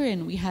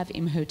Turin we have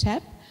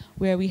Imhotep,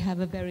 where we have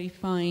a very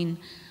fine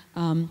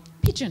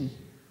pigeon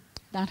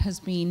that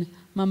has been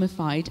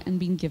mummified and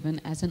been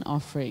given as an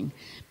offering.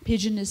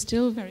 Pigeon is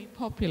still very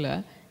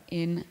popular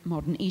in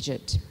modern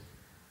Egypt.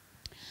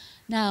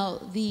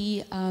 Now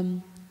the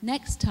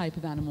next type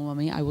of animal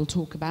mummy I will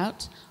talk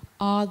about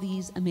are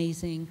these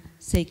amazing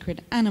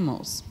sacred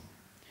animals.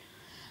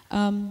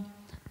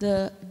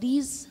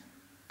 These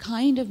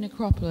kind of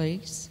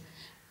necropolis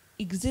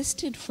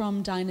existed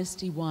from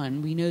Dynasty I.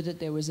 We know that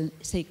there was a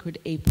sacred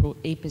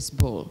Apis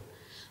bull,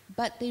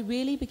 but they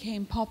really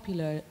became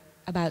popular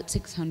about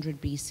 600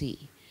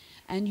 BC.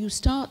 And you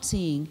start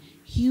seeing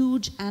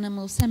huge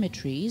animal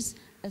cemeteries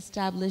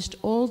established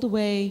all the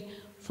way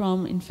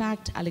from, in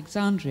fact,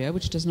 Alexandria,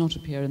 which does not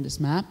appear in this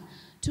map,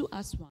 to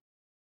Aswan.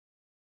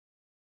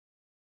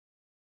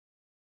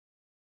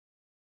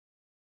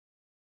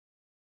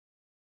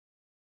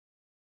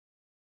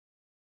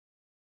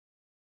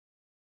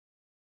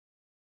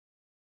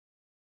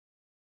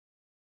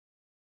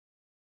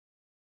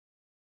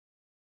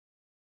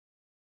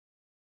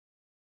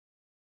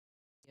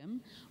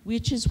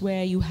 Which is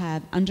where you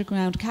have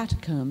underground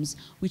catacombs,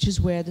 which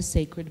is where the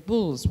sacred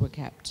bulls were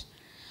kept.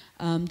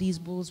 These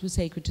bulls were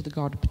sacred to the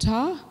god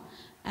Ptah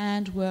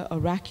and were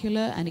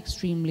oracular and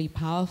extremely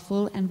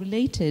powerful and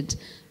related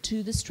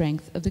to the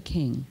strength of the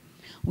king.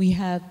 We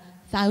have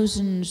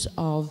thousands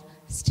of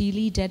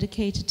stelae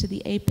dedicated to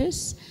the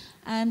Apis,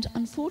 and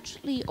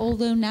unfortunately,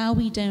 although now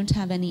we don't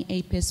have any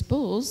Apis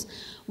bulls,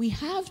 we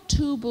have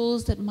two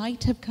bulls that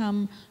might have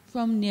come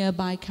from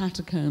nearby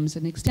catacombs,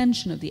 an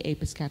extension of the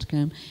Apis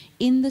catacomb,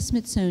 in the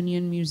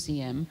Smithsonian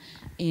Museum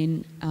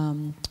in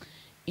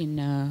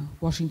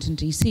Washington,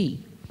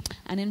 D.C.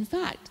 And in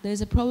fact,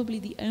 there's probably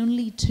the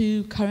only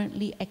two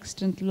currently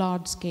extant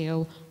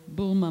large-scale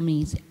bull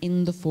mummies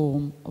in the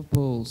form of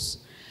bulls,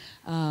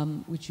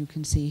 which you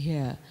can see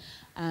here.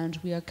 And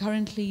we are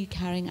currently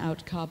carrying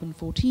out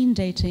carbon-14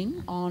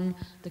 dating on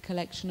the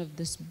collection of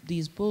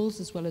these bulls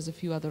as well as a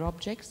few other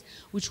objects,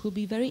 which will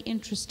be very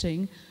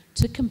interesting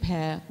to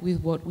compare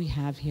with what we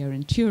have here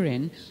in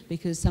Turin,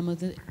 because some of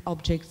the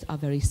objects are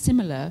very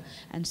similar,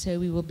 and so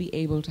we will be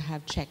able to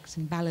have checks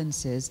and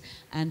balances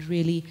and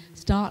really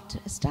start to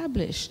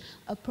establish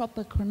a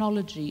proper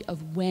chronology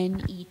of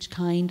when each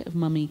kind of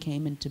mummy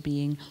came into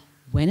being,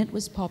 when it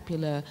was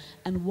popular,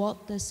 and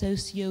what the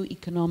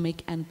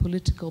socio-economic and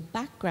political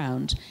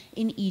background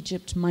in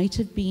Egypt might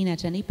have been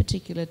at any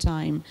particular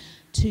time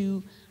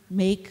to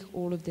make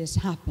all of this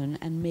happen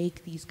and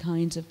make these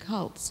kinds of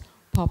cults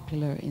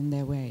popular in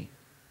their way.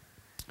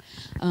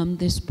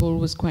 This bull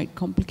was quite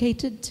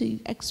complicated to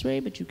X-ray,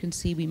 but you can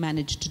see we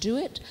managed to do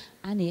it,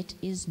 and it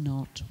is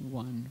not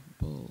one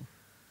bull.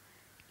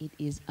 It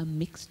is a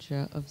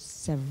mixture of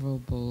several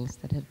bulls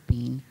that have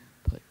been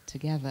put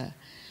together.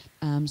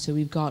 So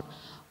we've got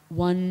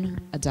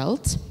one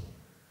adult,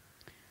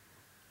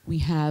 we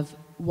have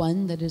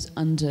one that is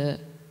under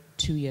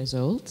 2 years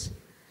old,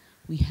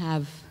 we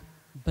have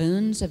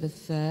bones of a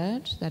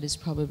third that is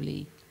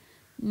probably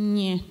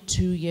 2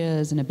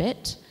 years and a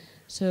bit.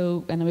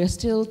 So, and we're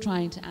still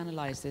trying to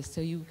analyze this.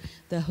 So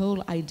the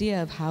whole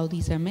idea of how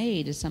these are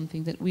made is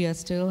something that we are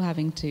still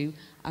having to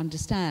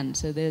understand.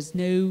 So there's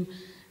no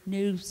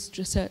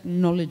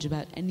certain knowledge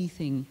about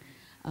anything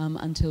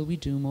until we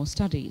do more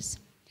studies.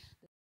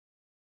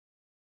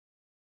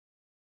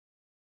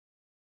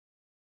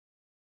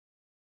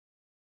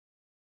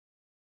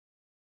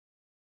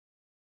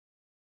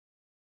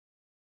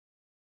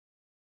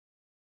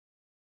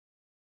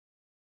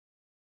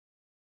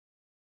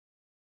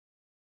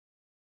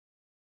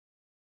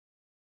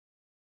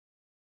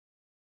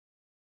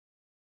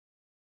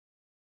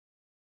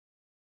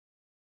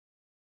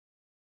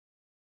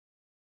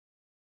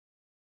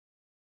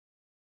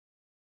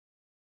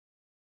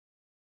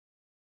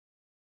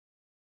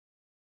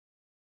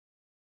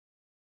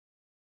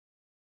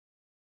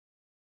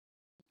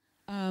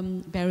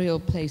 Burial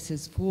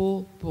places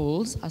for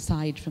bulls,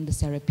 aside from the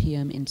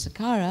Serapeum in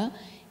Saqqara,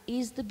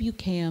 is the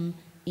Bucaeum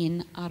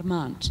in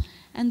Armant.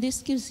 And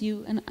this gives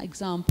you an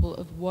example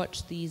of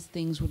what these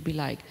things would be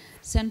like.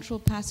 Central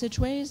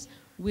passageways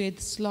with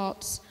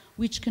slots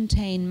which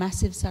contain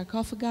massive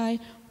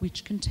sarcophagi,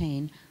 which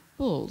contain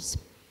bulls,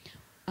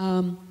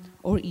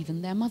 or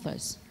even their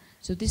mothers.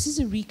 So this is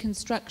a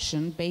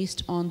reconstruction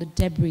based on the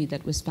debris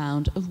that was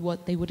found of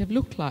what they would have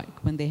looked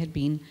like when they had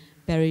been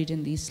buried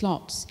in these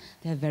slots.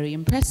 They're very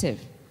impressive.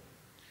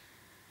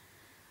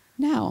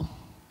 Now,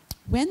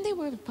 when they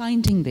were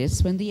finding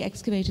this, when the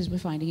excavators were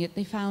finding it,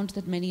 they found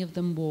that many of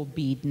them wore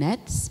bead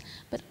nets,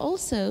 but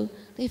also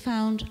they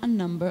found a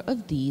number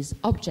of these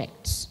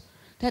objects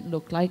that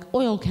looked like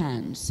oil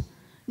cans.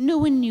 No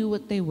one knew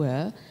what they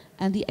were,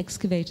 and the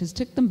excavators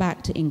took them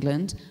back to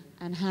England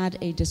and had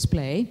a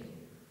display.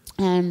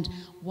 And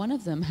one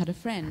of them had a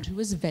friend who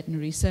was a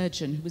veterinary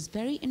surgeon who was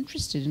very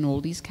interested in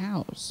all these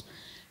cows.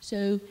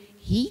 So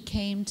he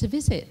came to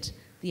visit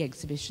the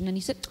exhibition and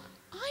he said,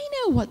 I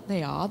know what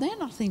they are. They're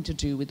nothing to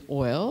do with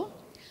oil.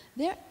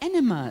 They're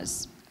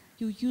enemas.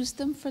 You use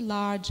them for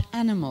large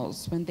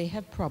animals when they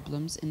have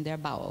problems in their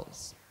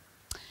bowels.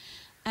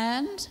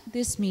 And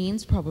this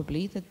means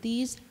probably that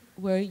these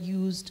were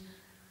used,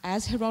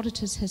 as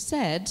Herodotus has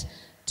said,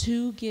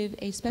 to give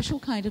a special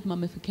kind of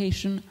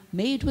mummification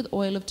made with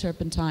oil of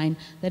turpentine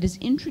that is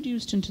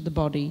introduced into the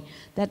body,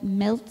 that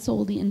melts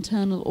all the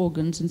internal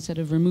organs instead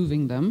of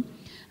removing them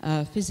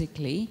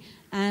physically,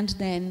 and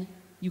then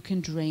you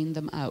can drain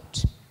them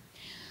out.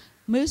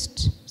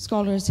 Most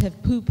scholars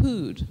have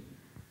poo-pooed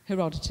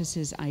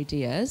Herodotus's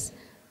ideas,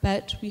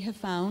 but we have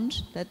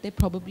found that there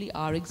probably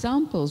are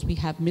examples. We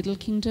have Middle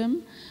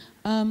Kingdom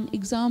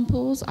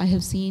examples. I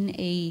have seen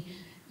a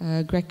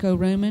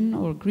Greco-Roman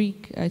or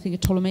Greek, I think a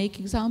Ptolemaic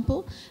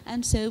example,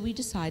 and so we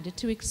decided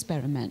to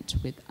experiment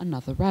with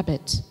another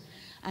rabbit.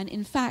 And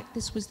in fact,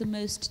 this was the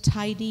most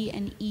tidy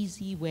and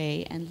easy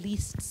way, and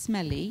least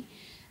smelly,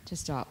 to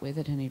start with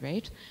at any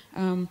rate,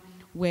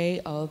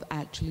 way of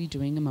actually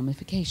doing a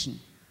mummification.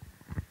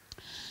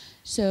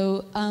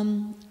 So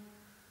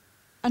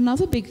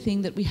another big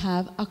thing that we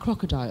have are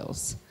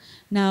crocodiles.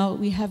 Now,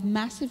 we have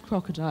massive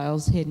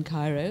crocodiles here in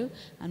Cairo,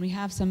 and we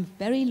have some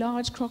very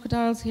large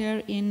crocodiles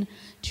here in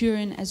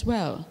Turin as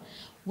well.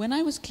 When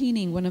I was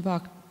cleaning one of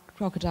our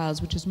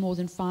crocodiles, which is more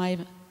than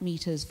 5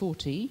 meters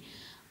 40,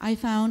 I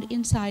found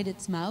inside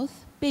its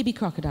mouth baby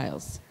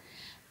crocodiles.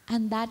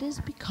 And that is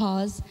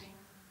because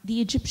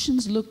the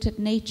Egyptians looked at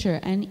nature,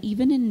 and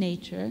even in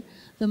nature,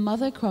 the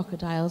mother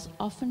crocodiles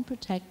often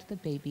protect the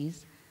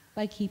babies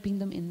by keeping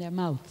them in their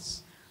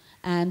mouths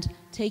and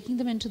taking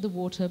them into the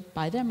water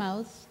by their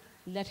mouth,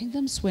 letting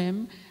them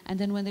swim, and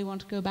then when they want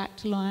to go back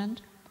to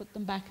land, put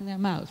them back in their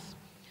mouth.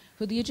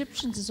 For the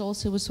Egyptians, it's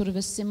also a sort of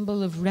a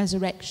symbol of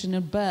resurrection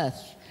and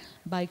birth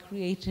by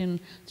creating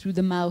through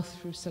the mouth,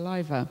 through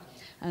saliva.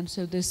 And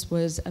so this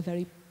was a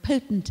very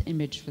potent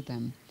image for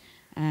them.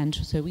 And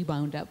so we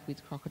wound up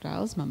with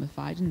crocodiles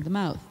mummified in the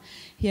mouth.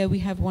 Here we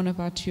have one of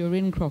our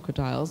Turin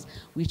crocodiles,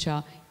 which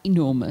are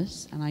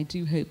enormous, and I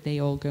do hope they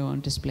all go on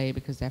display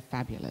because they're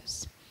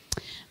fabulous.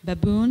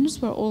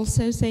 Baboons were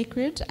also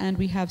sacred, and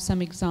we have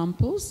some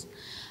examples,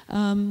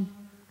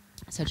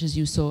 such as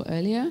you saw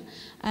earlier.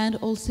 And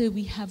also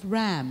we have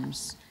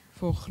rams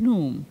for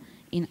Khnum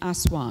in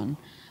Aswan.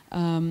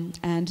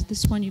 And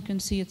this one you can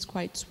see it's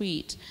quite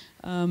sweet.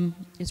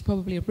 It's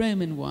probably a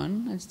Roman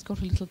one, and it's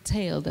got a little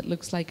tail that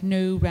looks like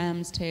no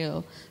ram's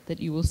tail that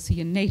you will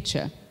see in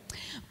nature.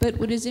 But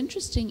what is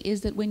interesting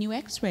is that when you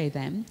x-ray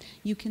them,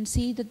 you can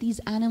see that these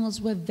animals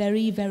were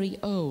very, very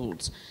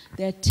old.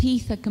 Their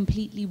teeth are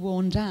completely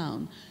worn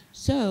down.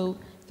 So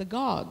the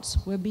gods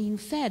were being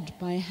fed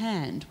by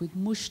hand with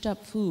mushed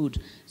up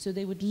food so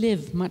they would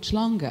live much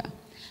longer.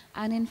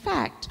 And in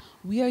fact,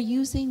 we are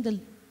using the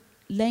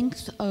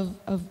length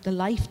of the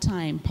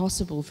lifetime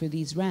possible for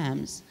these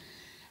rams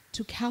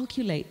to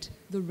calculate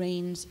the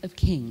reigns of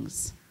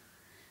kings.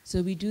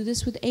 So we do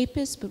this with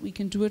Apis, but we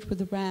can do it with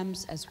the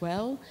rams as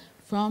well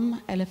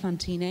from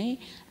Elephantine,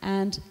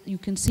 and you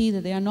can see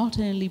that they are not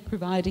only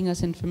providing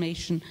us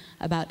information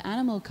about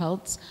animal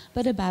cults,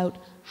 but about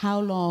how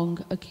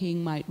long a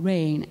king might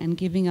reign and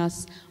giving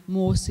us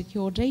more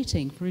secure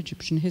dating for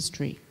Egyptian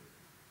history.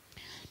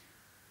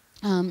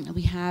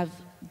 We have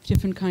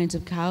different kinds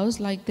of cows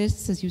like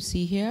this, as you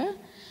see here,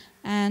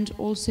 and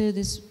also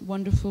this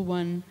wonderful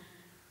one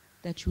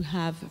that you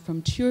have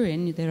from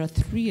Turin. There are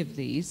 3 of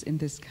these in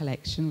this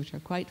collection, which are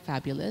quite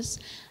fabulous.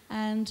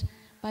 And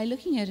by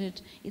looking at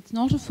it, it's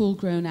not a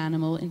full-grown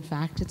animal. In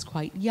fact, it's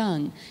quite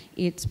young.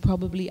 It's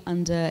probably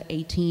under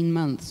 18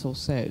 months or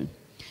so.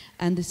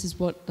 And this is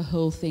what the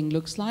whole thing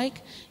looks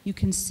like. You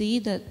can see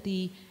that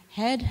the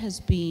head has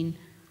been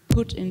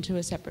put into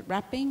a separate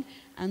wrapping,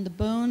 and the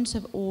bones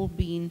have all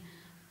been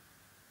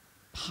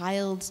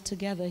piled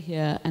together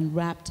here and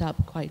wrapped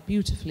up quite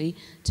beautifully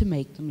to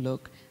make them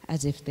look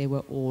as if they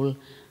were all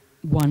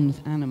one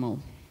animal.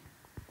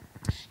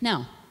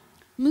 Now,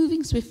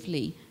 moving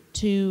swiftly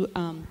to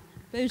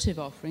votive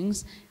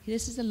offerings,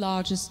 this is the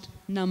largest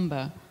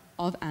number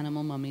of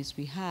animal mummies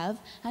we have,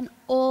 and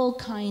all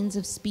kinds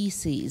of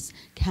species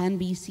can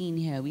be seen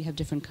here. We have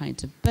different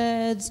kinds of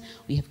birds,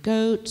 we have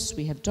goats,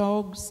 we have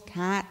dogs,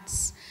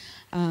 cats,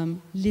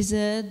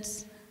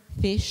 lizards,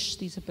 fish.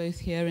 These are both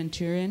here in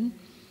Turin.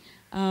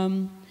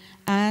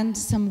 And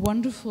some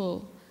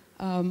wonderful,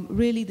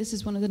 really this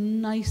is one of the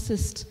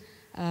nicest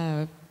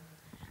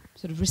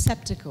sort of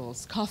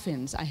receptacles,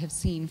 coffins I have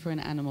seen for an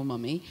animal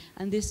mummy.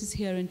 And this is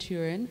here in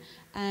Turin,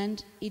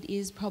 and it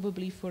is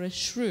probably for a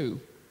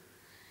shrew.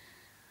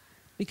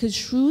 Because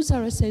shrews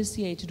are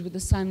associated with the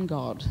sun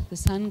god. The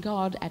sun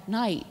god at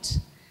night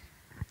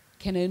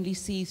can only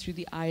see through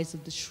the eyes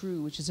of the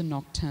shrew, which is a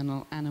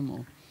nocturnal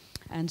animal.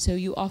 And so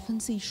you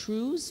often see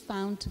shrews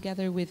found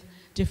together with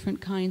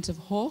different kinds of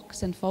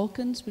hawks and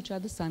falcons, which are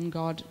the sun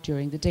god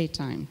during the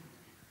daytime.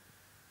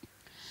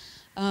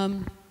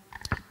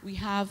 We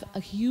have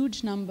a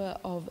huge number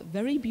of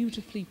very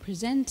beautifully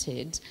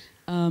presented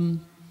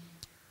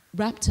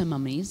raptor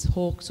mummies,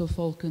 hawks or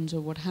falcons or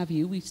what have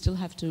you. We still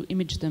have to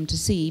image them to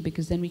see,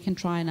 because then we can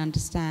try and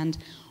understand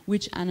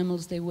which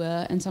animals they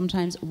were and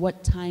sometimes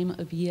what time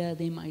of year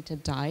they might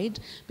have died,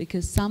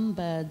 because some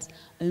birds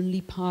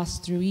only pass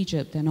through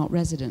Egypt, they're not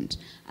resident.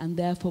 And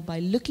therefore, by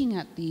looking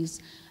at these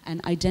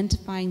and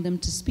identifying them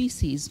to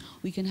species,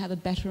 we can have a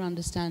better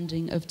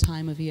understanding of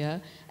time of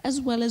year, as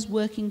well as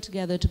working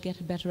together to get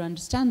a better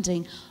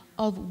understanding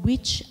of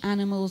which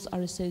animals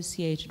are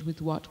associated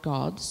with what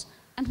gods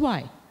and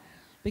why.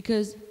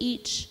 Because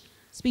each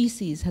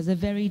species has a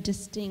very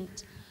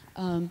distinct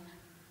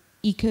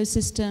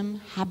ecosystem,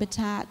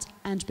 habitat,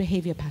 and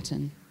behavior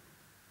pattern.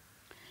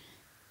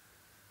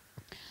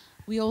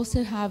 We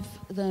also have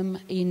them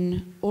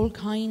in all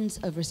kinds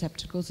of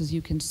receptacles, as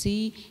you can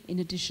see. In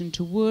addition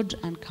to wood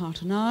and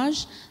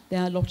cartonnage,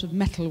 there are a lot of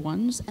metal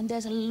ones, and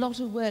there's a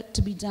lot of work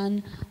to be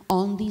done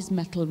on these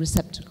metal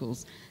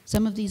receptacles.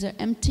 Some of these are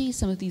empty,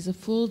 some of these are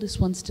full. This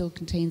one still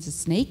contains a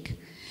snake.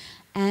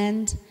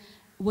 And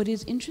what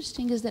is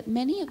interesting is that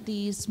many of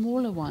these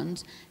smaller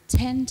ones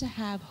tend to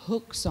have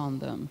hooks on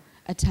them,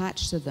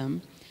 attached to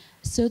them,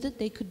 so that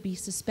they could be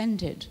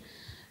suspended.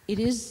 It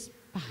is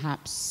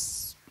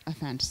perhaps a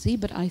fantasy,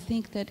 but I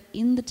think that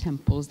in the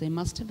temples they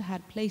must have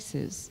had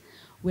places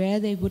where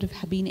they would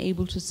have been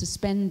able to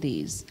suspend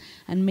these,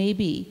 and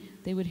maybe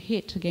they would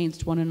hit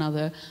against one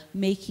another,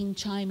 making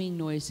chiming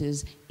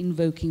noises,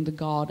 invoking the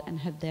god,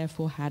 and have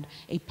therefore had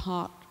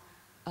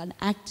an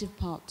active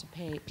part to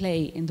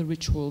play in the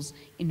rituals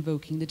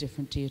invoking the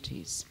different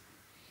deities.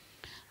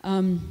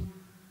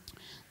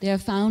 They are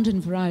found in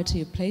a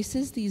variety of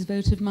places, these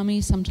votive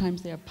mummies.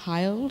 Sometimes they are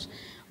piled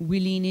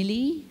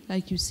willy-nilly,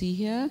 like you see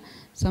here.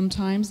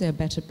 Sometimes they're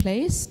better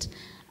placed.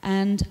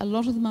 And a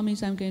lot of the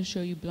mummies I'm going to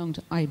show you belong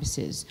to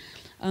ibises.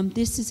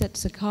 This is at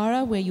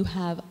Saqqara, where you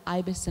have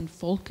ibis and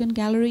falcon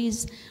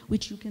galleries,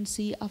 which you can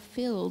see are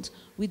filled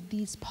with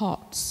these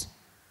pots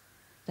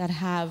that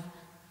have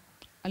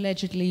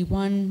allegedly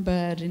one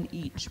bird in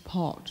each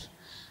pot.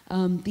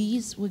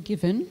 These were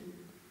given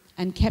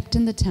and kept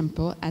in the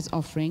temple as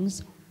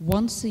offerings.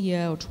 Once a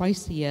year or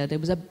twice a year, there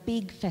was a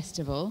big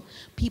festival.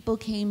 People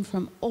came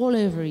from all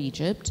over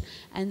Egypt,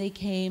 and they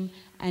came,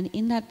 and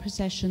in that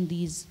procession,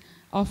 these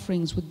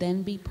offerings would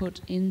then be put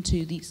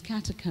into these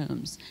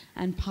catacombs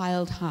and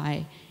piled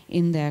high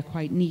in there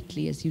quite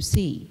neatly, as you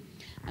see.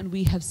 And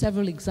we have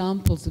several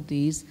examples of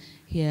these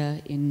here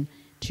in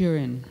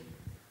Turin.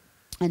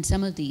 And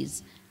some of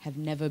these have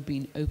never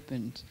been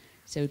opened,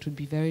 so it would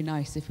be very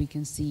nice if we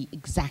can see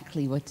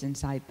exactly what's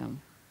inside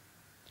them.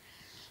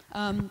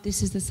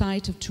 This is the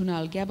site of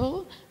Tunal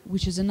Gebel,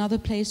 which is another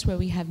place where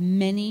we have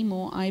many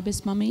more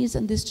ibis mummies,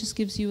 and this just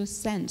gives you a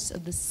sense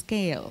of the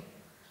scale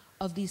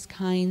of these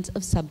kinds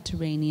of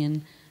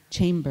subterranean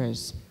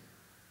chambers.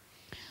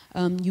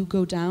 You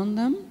go down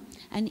them,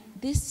 and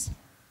this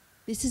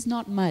is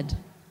not mud.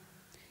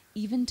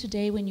 Even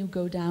today when you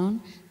go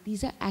down,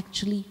 these are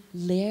actually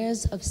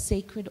layers of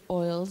sacred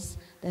oils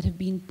that have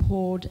been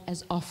poured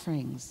as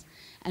offerings.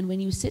 And when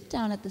you sit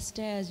down at the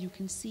stairs, you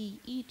can see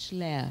each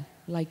layer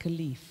like a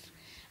leaf.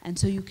 And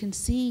so you can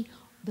see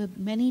the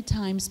many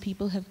times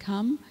people have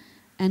come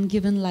and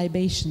given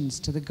libations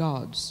to the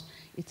gods.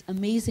 It's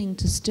amazing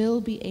to still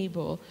be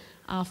able,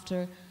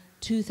 after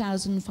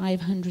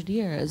 2,500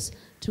 years,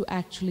 to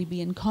actually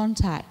be in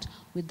contact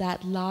with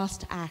that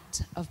last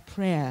act of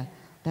prayer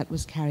that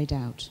was carried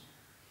out.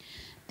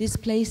 This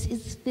place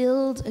is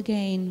filled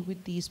again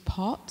with these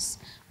pots,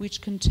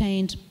 which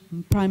contained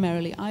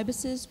primarily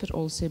ibises, but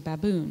also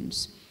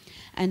baboons.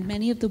 And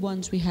many of the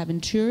ones we have in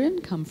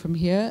Turin come from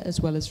here,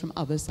 as well as from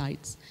other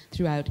sites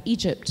throughout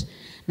Egypt.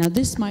 Now,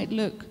 this might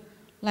look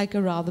like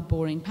a rather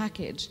boring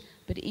package,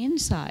 but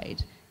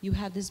inside you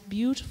have this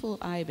beautiful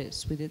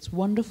ibis with its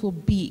wonderful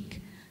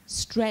beak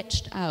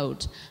stretched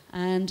out,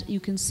 and you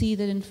can see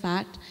that in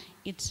fact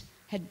it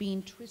had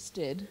been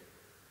twisted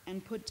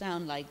and put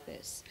down like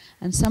this.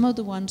 And some of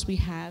the ones we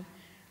have,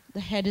 the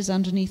head is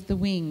underneath the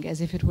wing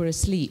as if it were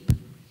asleep.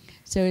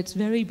 So it's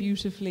very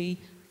beautifully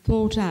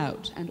thought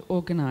out and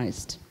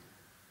organized.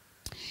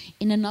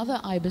 In another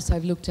ibis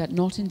I've looked at,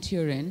 not in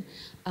Turin,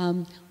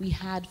 we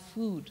had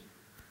food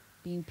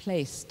being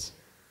placed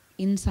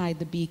inside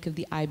the beak of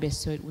the ibis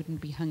so it wouldn't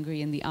be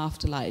hungry in the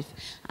afterlife.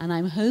 And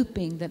I'm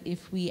hoping that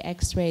if we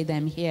x-ray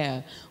them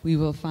here, we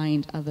will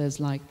find others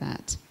like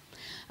that.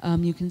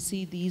 You can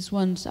see these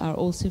ones are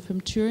also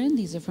from Turin.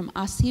 These are from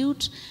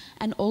Asyut,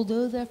 and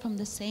although they're from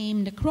the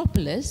same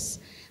necropolis,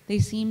 they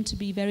seem to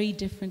be very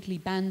differently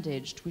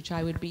bandaged, which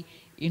I would be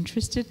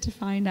interested to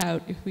find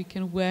out if we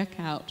can work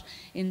out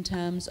in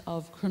terms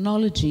of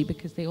chronology,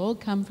 because they all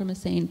come from the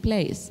same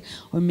place.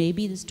 Or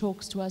maybe this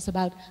talks to us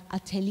about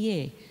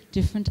atelier.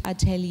 Different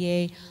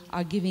ateliers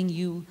are giving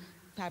you,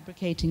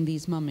 fabricating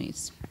these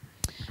mummies.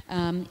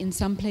 In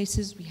some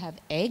places we have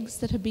eggs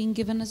that are being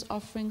given as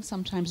offerings,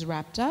 sometimes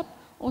wrapped up,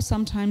 or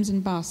sometimes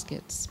in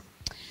baskets.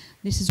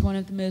 This is one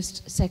of the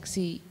most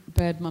sexy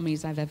bird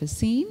mummies I've ever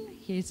seen.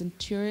 He's in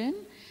Turin,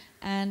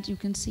 and you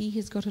can see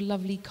he's got a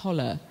lovely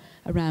collar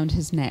around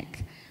his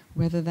neck.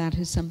 Whether that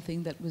is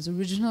something that was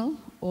original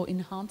or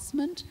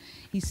enhancement,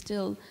 he's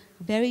still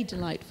very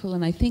delightful,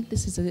 and I think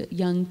this is a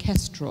young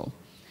kestrel,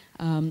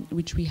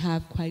 which we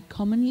have quite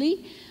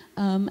commonly,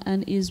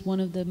 and is one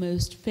of the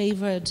most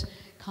favored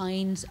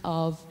kinds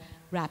of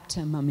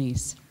raptor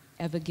mummies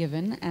ever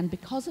given. And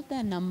because of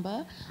their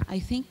number, I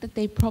think that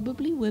they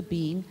probably were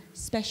being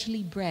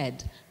specially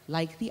bred,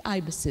 like the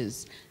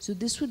ibises. So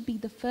this would be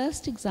the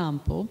first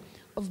example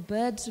of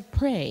birds of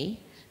prey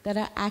that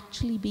are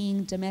actually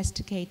being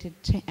domesticated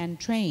and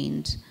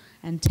trained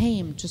and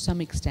tamed to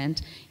some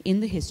extent in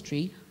the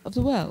history of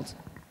the world.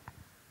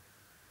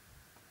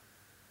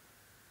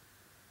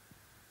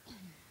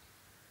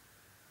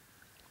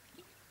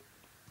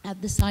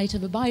 At the site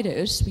of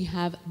Abydos, we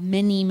have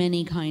many,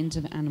 many kinds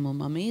of animal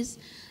mummies,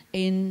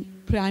 in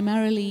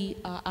primarily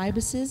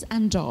ibises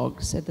and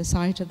dogs. At the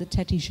site of the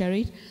Teti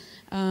Sherit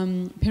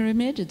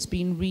pyramid, it's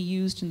been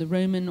reused in the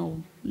Roman or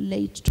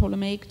late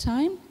Ptolemaic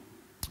time.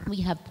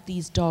 We have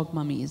these dog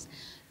mummies.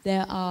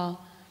 There are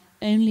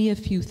only a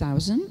few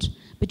thousand,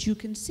 but you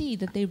can see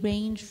that they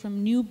range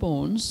from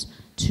newborns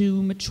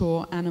to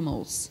mature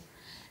animals.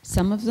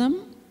 Some of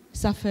them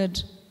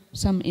suffered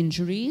some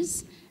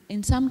injuries.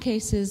 In some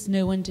cases,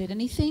 no one did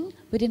anything,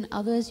 but in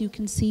others, you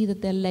can see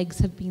that their legs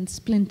have been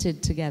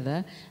splintered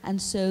together,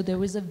 and so there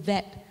was a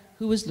vet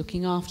who was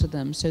looking after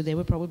them, so they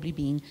were probably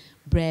being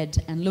bred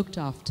and looked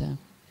after.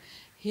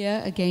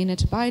 Here, again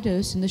at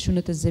Abydos, in the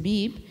Shunat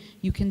al-Zabib,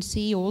 you can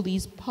see all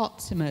these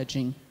pots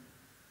emerging.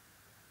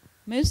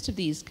 Most of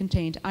these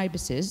contained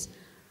ibises,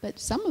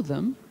 but some of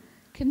them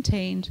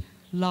contained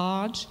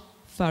large,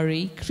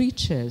 furry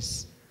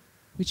creatures,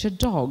 which are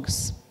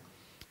dogs,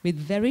 with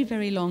very,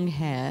 very long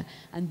hair,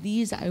 and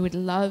these I would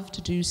love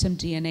to do some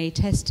DNA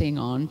testing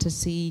on to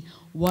see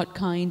what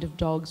kind of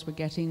dogs we're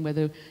getting,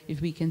 if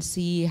we can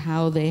see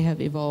how they have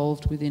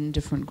evolved within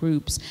different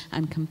groups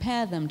and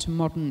compare them to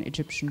modern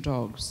Egyptian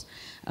dogs,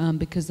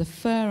 because the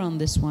fur on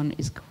this one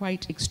is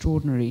quite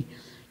extraordinary.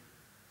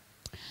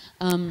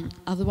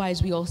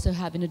 Otherwise, we also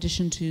have, in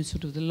addition to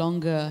sort of the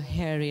longer,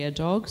 hairier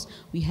dogs,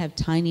 we have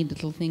tiny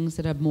little things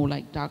that are more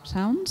like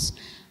dachshunds.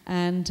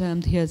 And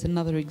here's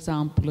another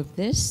example of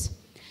this.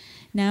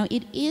 Now,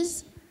 it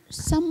is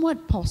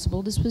somewhat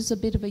possible, this was a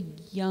bit of a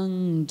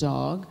young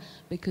dog,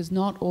 because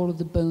not all of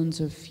the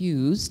bones are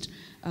fused.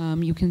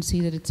 You can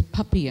see that it's a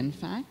puppy, in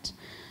fact,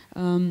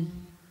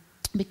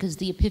 because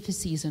the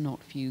epiphyses are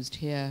not fused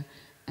here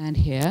and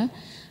here.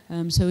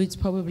 So it's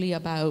probably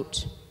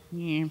about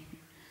 10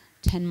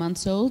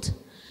 months old.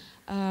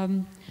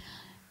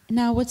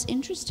 Now, what's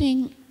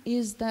interesting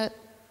is that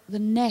the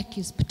neck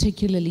is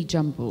particularly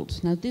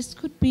jumbled. Now, this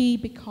could be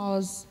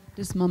because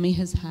this mummy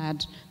has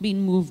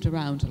been moved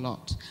around a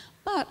lot.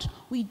 But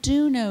we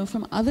do know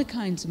from other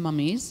kinds of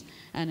mummies,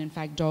 and in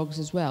fact dogs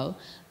as well,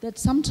 that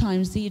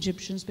sometimes the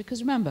Egyptians,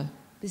 because remember,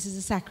 this is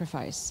a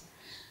sacrifice,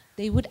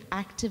 they would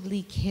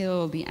actively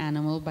kill the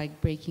animal by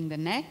breaking the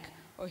neck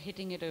or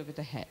hitting it over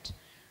the head.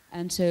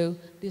 And so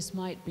this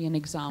might be an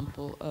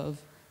example of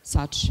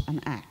such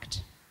an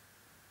act.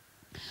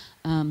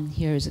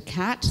 Here is a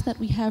cat that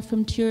we have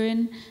from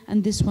Turin,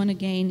 and this one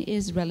again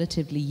is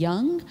relatively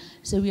young,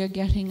 so we are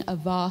getting a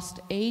vast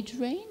age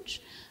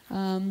range.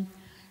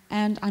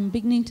 And I'm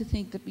beginning to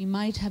think that we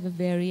might have a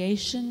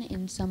variation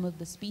in some of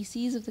the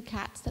species of the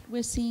cats that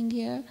we're seeing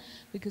here,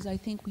 because I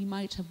think we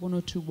might have 1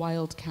 or 2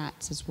 wild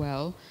cats as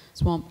well,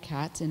 swamp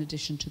cats, in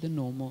addition to the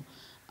normal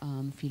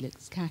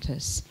Felix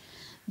catus.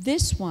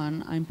 This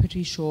one, I'm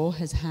pretty sure,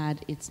 has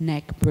had its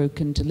neck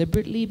broken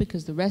deliberately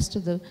because the rest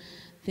of the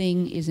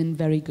thing is in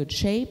very good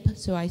shape.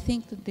 So I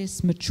think that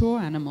this mature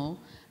animal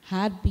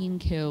had been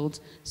killed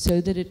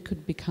so that it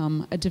could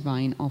become a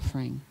divine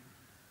offering.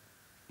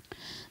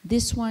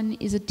 This one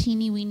is a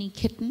teeny weeny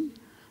kitten,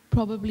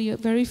 probably a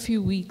very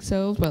few weeks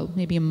old, well,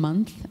 maybe a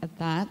month at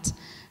that.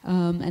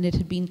 And it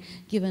had been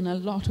given a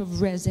lot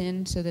of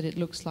resin so that it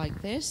looks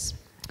like this.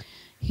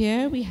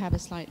 Here we have a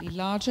slightly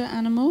larger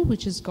animal,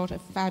 which has got a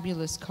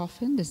fabulous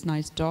coffin, this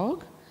nice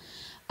dog.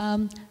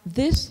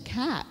 This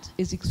cat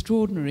is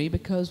extraordinary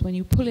because when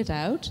you pull it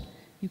out,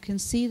 you can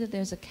see that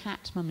there's a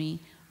cat mummy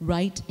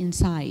right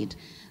inside.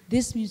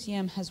 This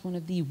museum has one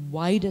of the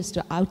widest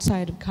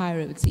outside of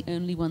Cairo. It's the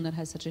only one that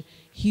has such a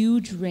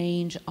huge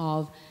range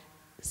of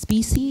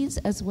species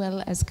as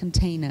well as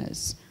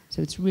containers.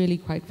 So it's really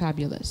quite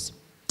fabulous.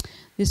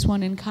 This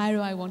one in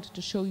Cairo I wanted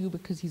to show you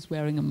because he's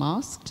wearing a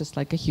mask, just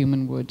like a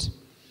human would.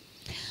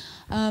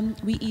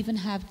 We even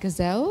have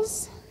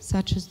gazelles,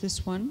 such as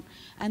this one.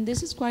 And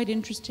this is quite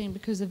interesting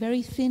because a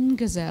very thin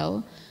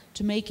gazelle,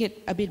 to make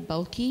it a bit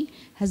bulky,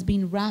 has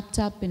been wrapped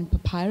up in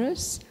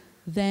papyrus,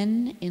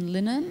 then in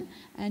linen,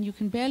 and you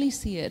can barely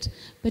see it,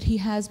 but he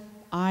has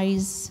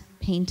eyes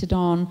painted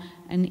on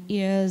and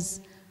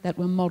ears that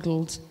were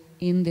modeled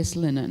in this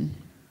linen.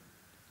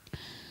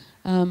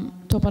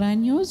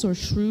 Toparagnos or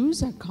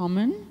shrews are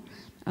common.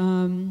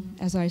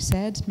 As I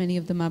said, many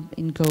of them are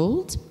in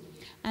gold.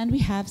 And we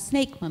have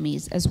snake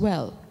mummies as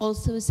well,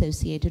 also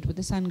associated with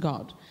the sun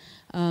god.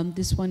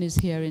 This one is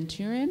here in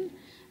Turin,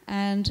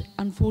 and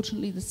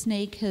unfortunately the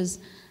snake has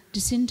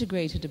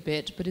disintegrated a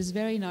bit, but it's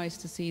very nice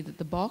to see that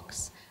the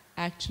box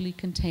actually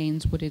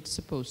contains what it's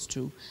supposed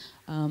to.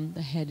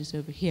 The head is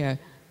over here.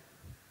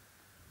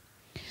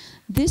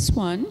 This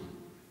one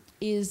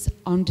is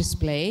on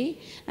display,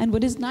 and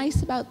what is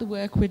nice about the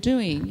work we're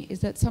doing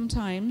is that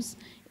sometimes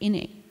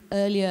in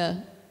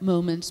earlier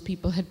moments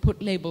people had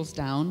put labels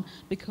down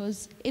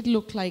because it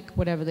looked like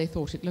whatever they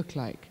thought it looked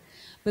like.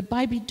 But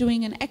by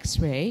doing an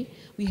X-ray,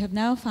 we have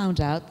now found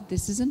out that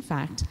this is in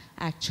fact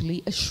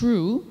actually a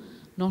shrew,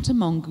 not a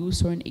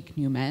mongoose or an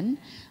ichneumon,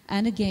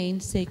 and again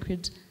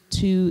sacred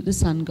to the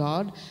sun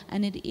god,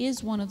 and it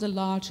is one of the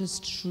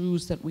largest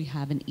shrews that we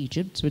have in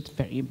Egypt, so it's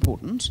very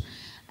important.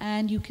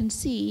 And you can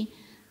see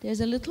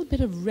there's a little bit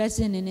of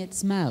resin in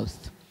its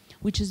mouth,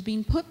 which has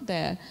been put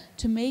there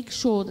to make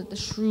sure that the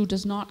shrew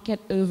does not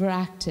get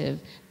overactive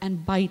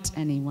and bite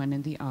anyone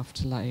in the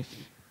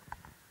afterlife.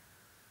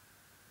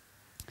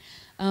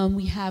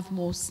 We have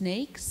more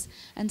snakes,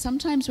 and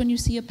sometimes when you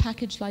see a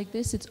package like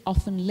this, it's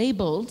often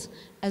labeled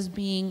as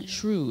being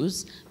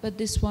shrews, but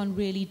this one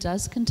really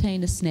does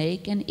contain a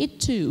snake, and it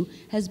too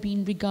has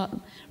been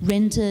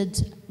rendered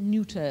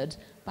neutered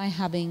by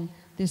having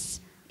this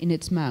in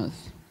its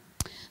mouth.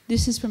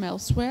 This is from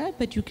elsewhere,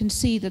 but you can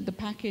see that the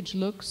package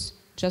looks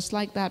just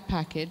like that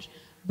package,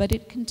 but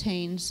it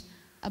contains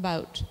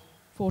about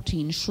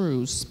 14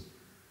 shrews.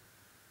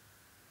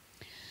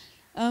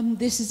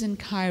 This is in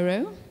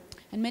Cairo.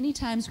 And many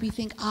times we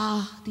think,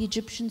 the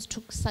Egyptians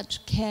took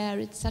such care,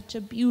 it's such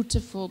a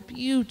beautiful,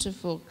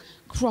 beautiful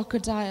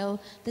crocodile,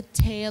 the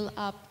tail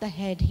up, the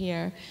head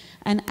here.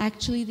 And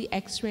actually the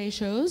X-ray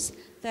shows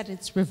that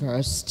it's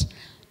reversed.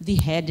 The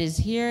head is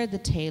here, the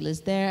tail is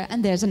there,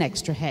 and there's an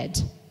extra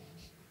head.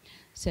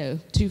 So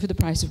 2 for the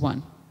price of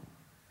 1.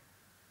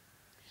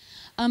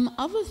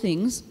 Other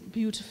things,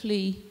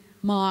 beautifully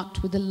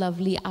marked with a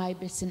lovely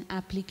ibis and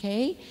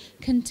applique,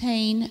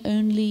 contain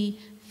only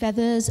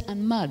feathers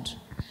and mud.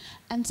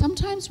 And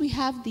sometimes we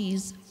have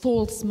these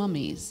false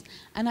mummies,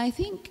 and I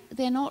think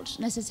they're not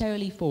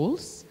necessarily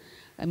false.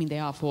 I mean, they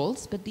are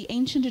false, but the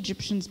ancient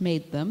Egyptians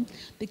made them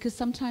because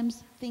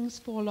sometimes things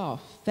fall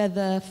off,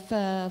 feather,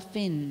 fur,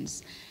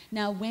 fins.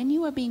 Now, when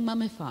you are being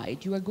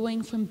mummified, you are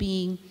going from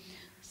being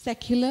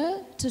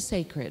secular to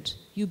sacred.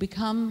 You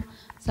become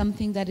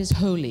something that is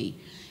holy.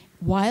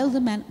 While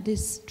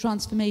this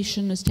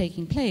transformation is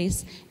taking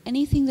place,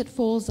 anything that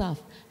falls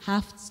off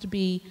has to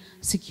be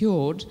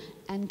secured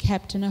and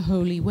kept in a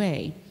holy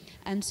way.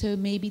 And so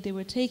maybe they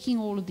were taking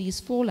all of these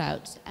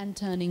fallouts and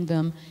turning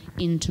them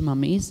into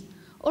mummies,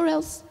 or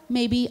else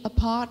maybe a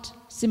part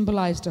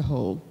symbolized a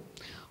whole.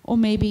 Or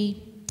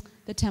maybe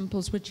the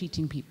temples were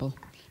cheating people,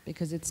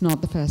 because it's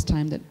not the first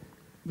time that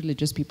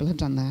religious people have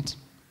done that.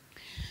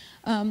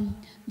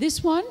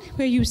 This one,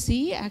 where you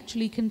see,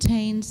 actually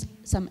contains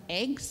some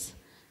eggs.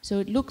 So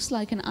it looks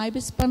like an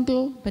ibis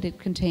bundle, but it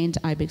contained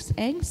ibis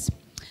eggs.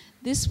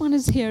 This one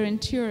is here in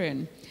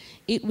Turin.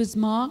 It was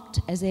marked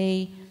as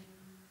a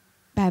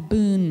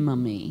baboon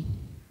mummy.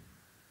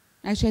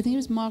 Actually, I think it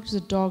was marked as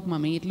a dog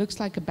mummy. It looks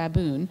like a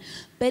baboon,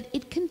 but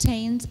it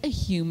contains a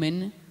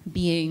human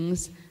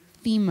being's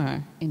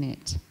femur in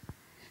it.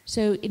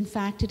 So, in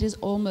fact, it is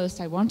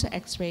almost, I want to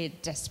x-ray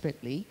it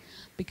desperately,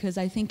 because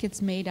I think it's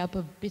made up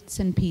of bits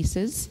and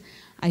pieces.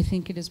 I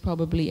think it is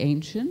probably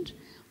ancient,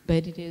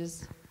 but it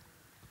is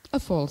a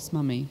false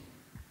mummy.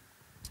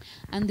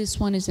 And this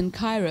one is in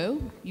Cairo.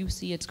 You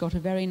see it's got a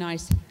very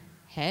nice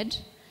head.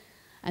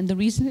 And the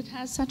reason it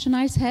has such a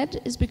nice head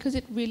is because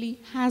it really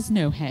has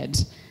no head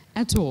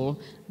at all.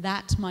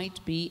 That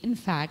might be, in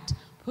fact,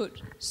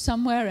 put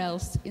somewhere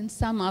else in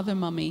some other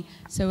mummy,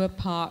 so a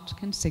part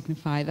can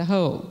signify the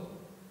whole.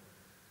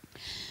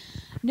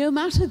 No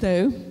matter,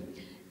 though,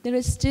 there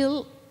is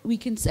still,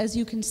 as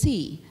you can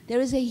see,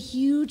 there is a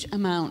huge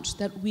amount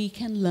that we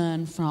can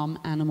learn from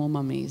animal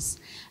mummies.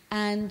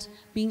 And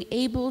being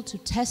able to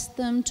test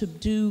them, to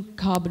do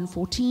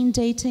carbon-14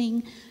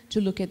 dating,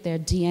 to look at their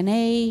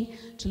DNA,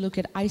 to look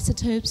at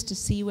isotopes to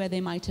see where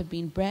they might have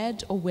been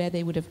bred or where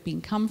they would have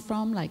come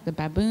from, like the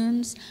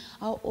baboons,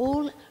 are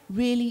all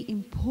really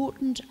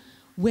important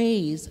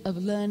ways of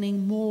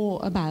learning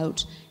more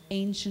about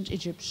ancient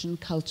Egyptian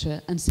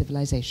culture and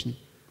civilization.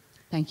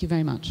 Thank you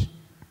very much.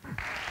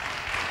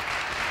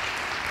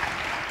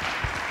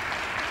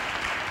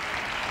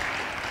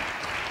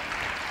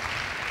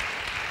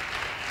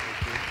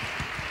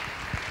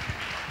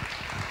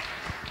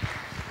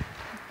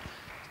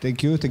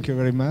 Thank you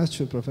very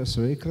much,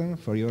 Professor Ikram,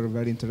 for your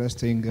very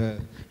interesting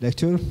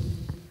lecture.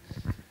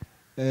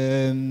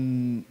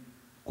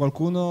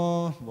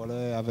 Qualcuno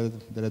vuole avere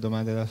delle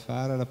domande da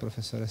fare alla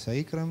professoressa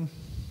Ikram?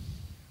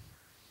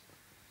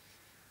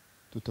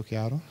 Tutto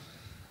chiaro?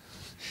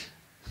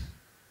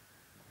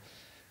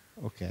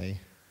 Ok,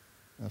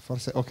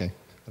 forse, ok,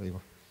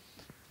 arrivo.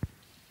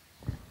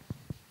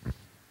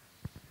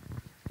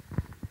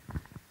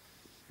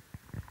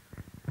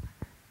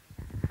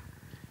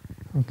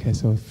 Okay,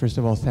 so first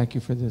of all, thank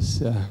you for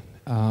this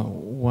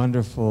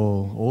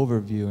wonderful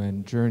overview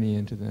and journey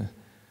into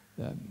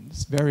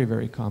this very,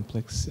 very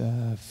complex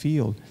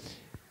field.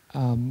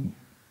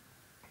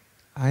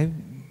 I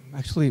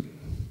actually,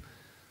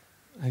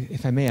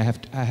 if I may,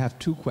 I have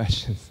two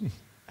questions.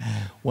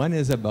 One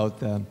is about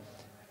the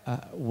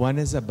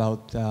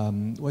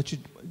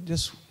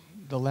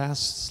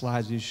last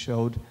slides you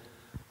showed,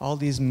 all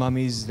these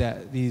mummies,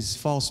 these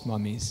false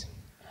mummies.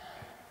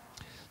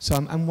 So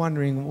I'm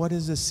wondering, what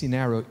is the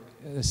scenario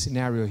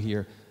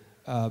here?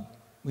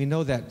 We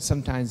know that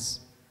sometimes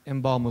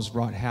embalmers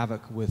wrought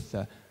havoc with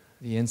the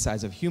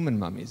insides of human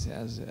mummies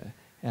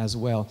as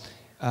well.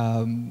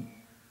 Do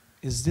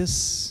you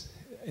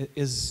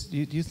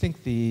think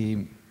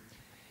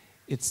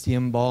it's the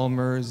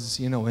embalmers,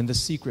 and the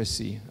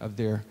secrecy of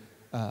their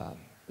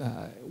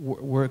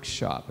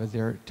workshop, of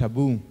their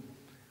taboo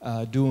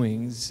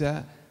doings?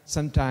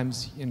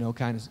 Sometimes,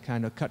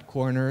 kind of cut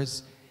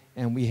corners,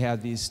 and we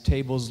have these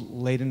tables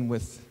laden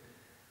with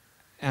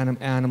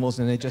animals,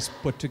 and they just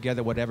put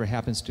together whatever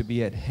happens to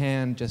be at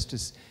hand,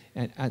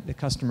 and the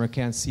customer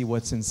can't see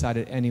what's inside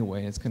it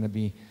anyway. It's going to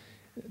be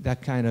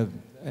that kind of.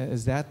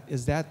 Is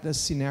that the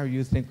scenario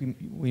you think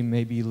we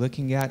may be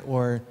looking at,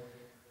 or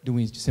do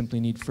we simply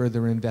need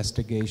further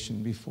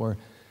investigation before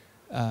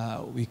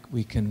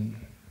we can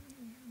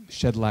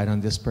shed light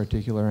on this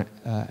particular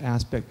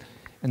aspect?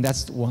 And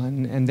that's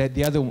one. And that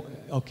the other.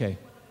 Okay.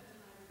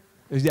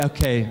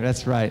 Okay,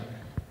 that's right.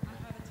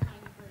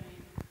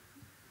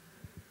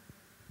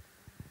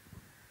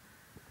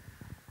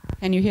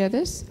 Can you hear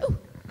this? Oh,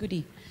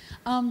 goody.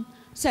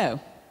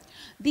 So,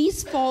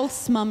 these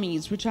false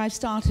mummies, which I've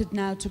started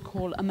now to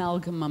call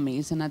amalgam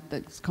mummies, and at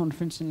this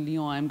conference in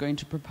Lyon, I'm going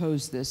to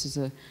propose this as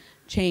a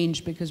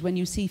change, because when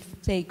you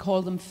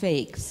call them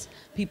fakes,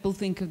 people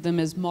think of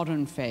them as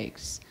modern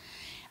fakes.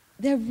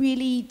 They're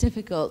really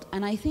difficult,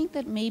 and I think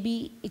that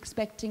maybe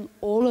expecting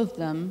all of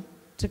them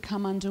to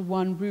come under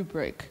one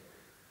rubric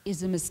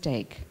is a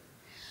mistake.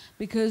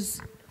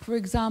 Because, for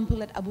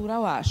example, at Abu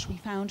Rawash, we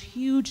found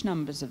huge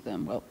numbers of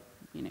them, well,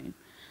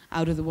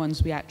 out of the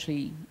ones we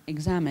actually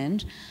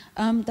examined,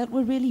 that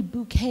were really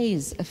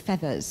bouquets of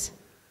feathers.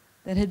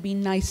 that had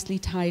been nicely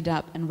tied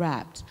up and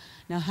wrapped.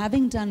 Now,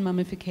 having done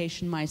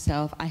mummification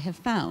myself, I have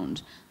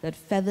found that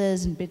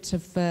feathers and bits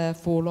of fur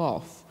fall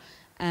off.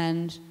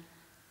 And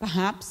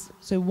perhaps,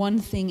 so one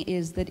thing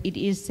is that it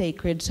is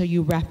sacred, so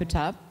you wrap it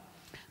up.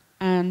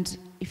 And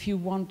if you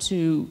want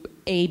to,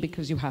 A,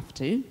 because you have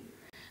to,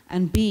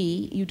 and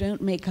B, you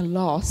don't make a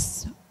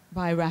loss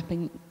by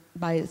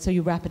so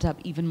you wrap it up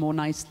even more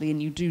nicely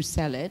and you do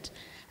sell it.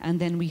 And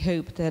then we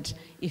hope that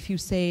if you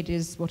say it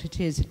is what it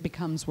is, it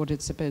becomes what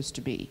it's supposed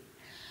to be.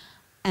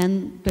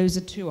 And those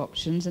are two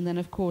options. And then,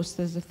 of course,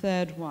 there's a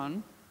third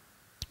one,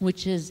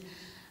 which is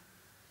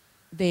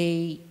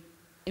the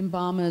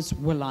embalmers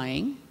were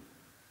lying.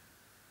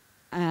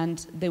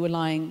 And they were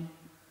lying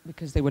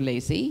because they were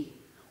lazy,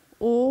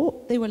 or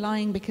they were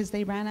lying because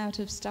they ran out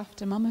of stuff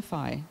to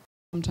mummify.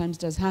 Sometimes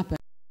does happen.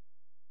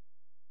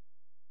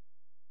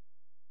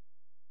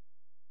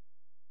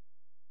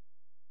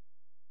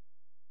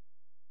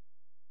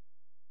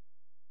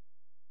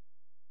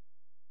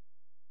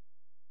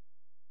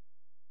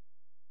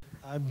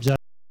 I'm just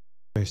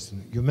a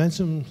question. You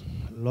mentioned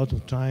a lot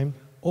of time,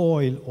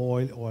 oil.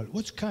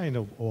 Which kind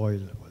of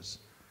oil was?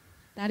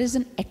 That is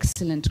an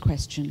excellent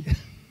question.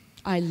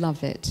 I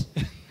love it.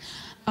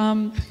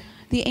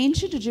 The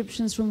ancient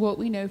Egyptians, from what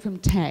we know from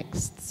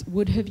texts,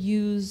 would have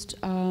used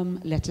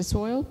lettuce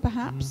oil,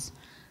 perhaps,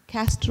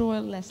 castor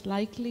oil, less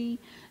likely,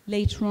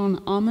 later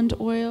on almond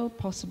oil,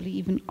 possibly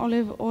even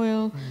olive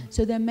oil.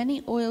 So there are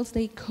many oils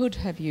they could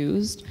have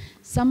used.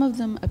 Some of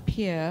them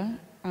appear,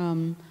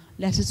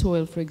 lettuce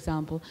oil, for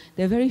example.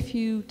 There are very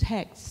few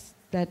texts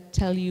that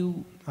tell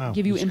you,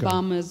 give you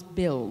embalmers'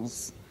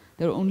 bills.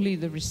 There are only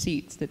the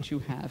receipts that you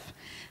have.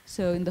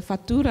 So in the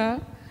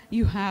fattura,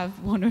 you have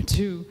one or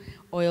two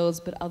oils,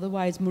 but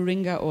otherwise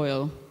moringa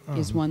oil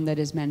is one that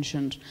is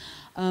mentioned.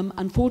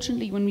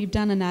 Unfortunately, when we've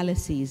done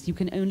analyses, you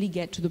can only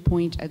get to the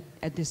point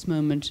at this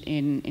moment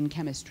in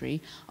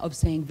chemistry of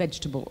saying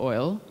vegetable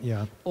oil,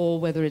 or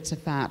whether it's a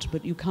fat,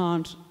 but you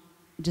can't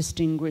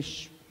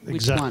distinguish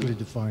which one.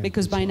 Define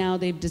because by now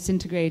they've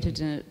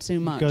disintegrated so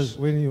much. Because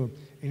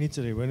in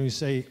Italy, when we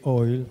say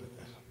oil,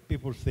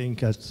 people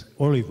think it's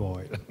olive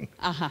oil.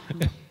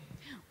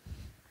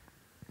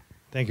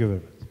 Thank you very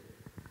much.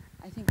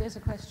 I think there's a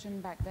question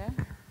back there.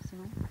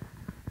 Simon?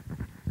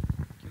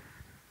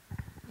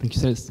 Thank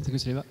you,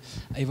 Selva.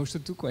 I have also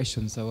two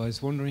questions. I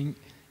was wondering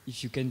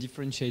if you can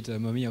differentiate a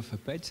mummy of a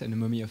pet and a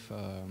mummy of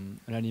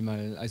an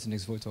animal as an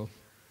ex-voto.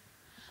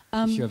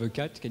 If you have a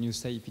cat, can you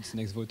say if it's an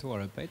ex-voto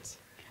or a pet?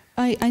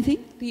 I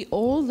think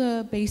all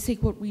the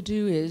basic what we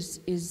do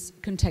is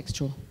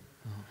contextual.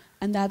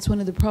 And that's one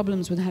of the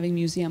problems with having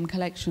museum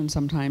collections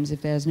sometimes.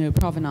 If there's no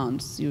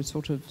provenance, you're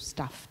sort of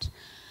stuffed.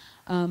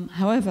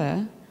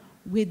 However,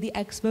 with the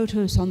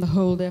ex-votos on the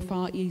whole, they're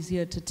far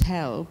easier to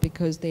tell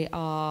because they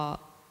are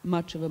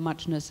much of a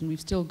muchness, and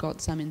we've still got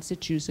some in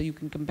situ so you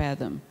can compare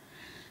them.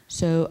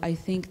 So I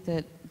think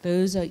that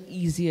those are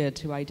easier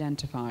to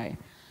identify.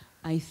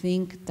 I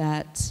think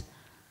that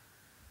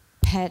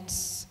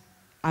pets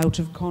out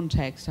of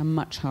context are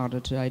much harder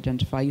to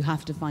identify. You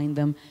have to find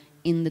them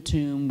in the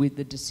tomb with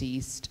the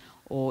deceased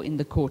or in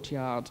the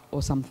courtyard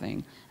or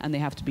something, and they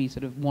have to be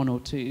sort of one or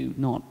two,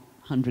 not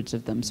hundreds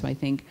of them. So I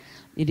think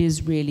it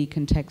is really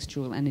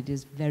contextual, and it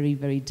is very,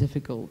 very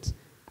difficult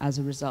as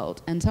a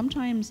result. And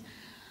sometimes,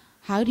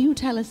 how do you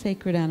tell a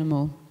sacred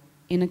animal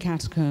in a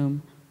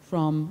catacomb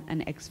from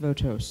an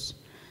ex-votos?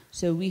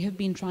 So we have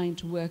been trying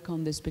to work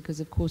on this because,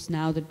 of course,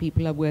 now that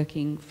people are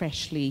working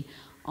freshly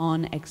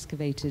on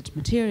excavated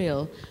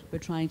material, we're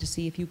trying to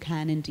see if you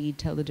can indeed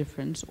tell the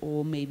difference,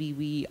 or maybe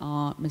we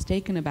are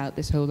mistaken about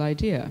this whole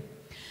idea.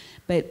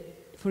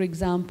 But, for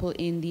example,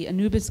 in the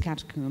Anubis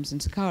catacombs in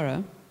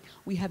Saqqara,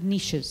 we have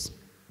niches.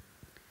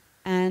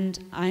 And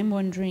I'm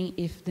wondering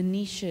if the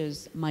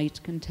niches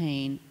might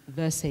contain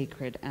the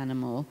sacred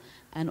animal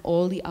and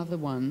all the other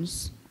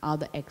ones are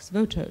the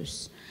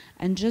ex-votos.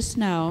 And just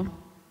now,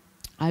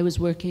 I was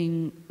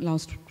working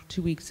last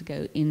 2 weeks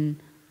ago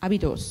in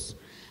Abydos,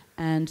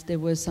 and there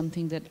was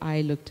something that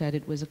I looked at.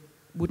 It was a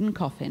wooden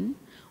coffin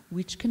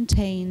which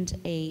contained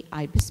a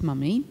ibis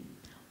mummy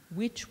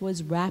which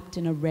was wrapped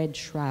in a red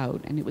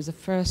shroud, and it was the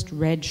first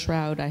red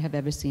shroud I have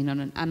ever seen on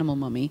an animal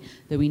mummy,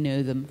 though we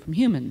know them from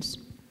humans.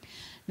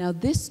 Now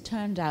this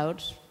turned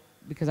out,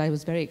 because I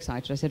was very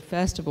excited, I said,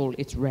 first of all,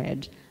 it's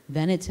red,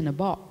 then it's in a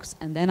box,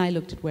 and then I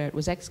looked at where it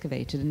was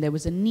excavated, and there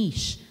was a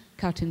niche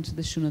cut into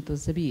the Shunat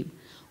al-Zabib,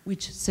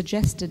 which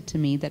suggested to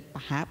me that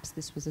perhaps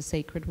this was a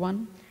sacred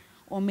one,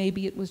 or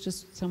maybe it was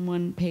just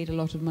someone paid a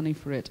lot of money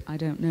for it, I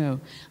don't know.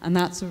 And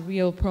that's a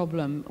real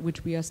problem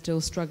which we are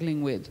still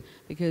struggling with,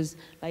 because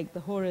like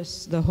the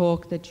Horus, the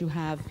hawk that you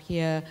have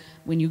here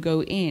when you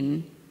go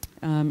in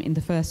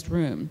the first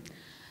room,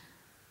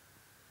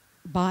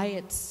 by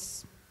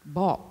its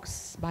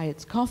box, by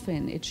its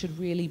coffin, it should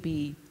really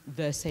be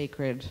the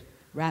sacred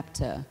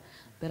raptor.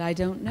 But I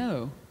don't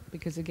know,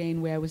 because again,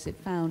 where was it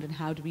found and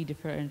how do we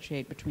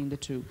differentiate between the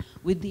two?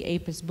 With the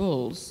Apis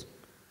bulls,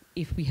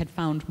 if we had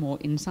found more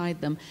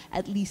inside them,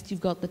 at least you've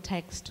got the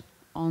text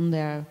on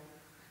their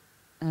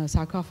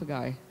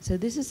sarcophagi. So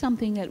this is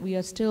something that we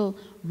are still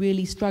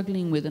really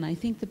struggling with, and I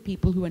think the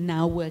people who are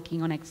now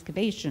working on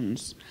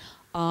excavations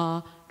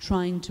are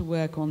trying to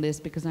work on this,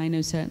 because I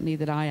know certainly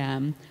that I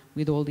am,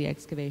 with all the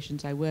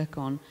excavations I work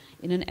on,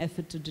 in an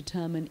effort to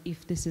determine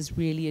if this is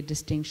really a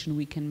distinction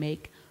we can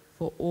make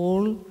for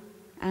all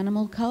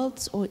animal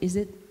cults, or is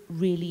it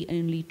really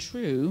only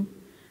true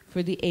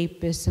for the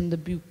Apis and the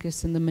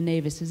Bucus and the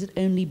Menavis? Is it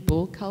only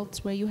bull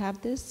cults where you have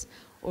this,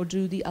 or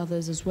do the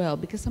others as well?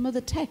 Because some of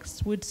the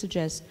texts would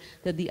suggest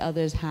that the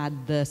others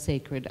had the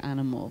sacred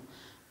animal,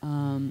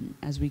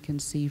 as we can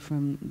see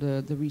from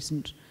the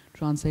recent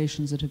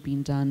translations that have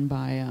been done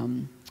by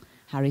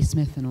Harry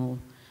Smith and all.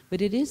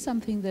 But it is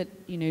something that,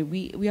 you know,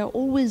 we are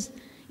always,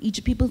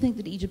 people think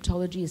that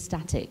Egyptology is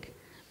static,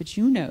 but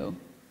you know,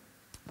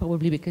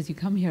 probably because you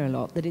come here a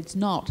lot, that it's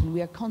not, and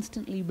we are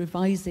constantly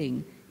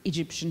revising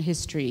Egyptian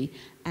history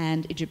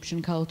and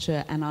Egyptian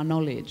culture and our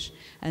knowledge.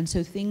 And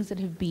so things that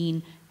have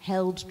been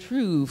held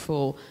true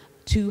for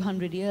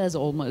 200 years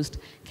almost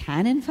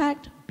can in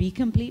fact be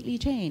completely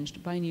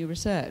changed by new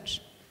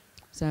research.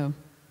 So.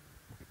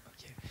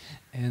 Okay.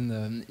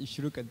 And if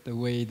you look at the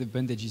way the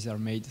bandages are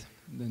made,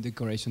 the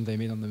decoration they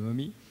made on the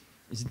mummy,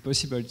 is it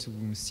possible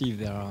to see if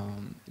they are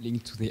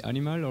linked to the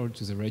animal or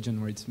to the region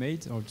where it's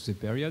made or to the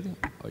period,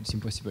 or it's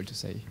impossible to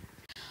say?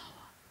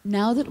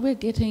 Now that we're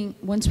getting,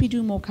 once we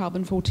do more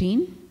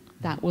carbon-14,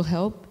 that will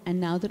help, and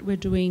now that we're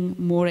doing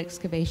more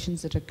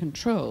excavations that are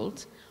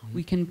controlled,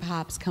 we can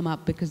perhaps come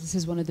up, because this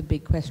is one of the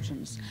big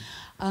questions.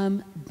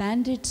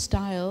 Bandage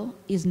style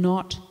is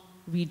not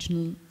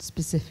regional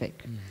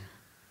specific,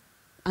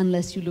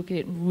 unless you look at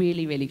it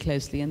really, really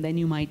closely, and then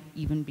you might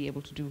even be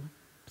able to do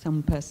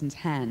some person's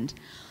hand.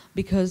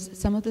 Because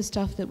some of the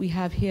stuff that we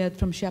have here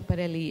from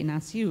Schiaparelli in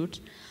Asyut,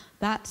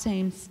 that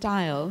same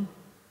style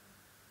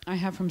I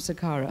have from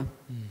Saqqara.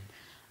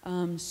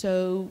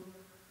 So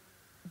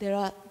there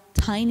are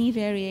tiny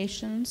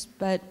variations,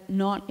 but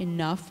not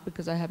enough,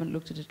 because I haven't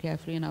looked at it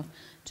carefully enough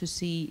to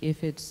see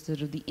if it's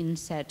sort of the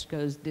inset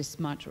goes this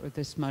much or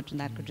this much, and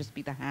that could just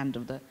be the hand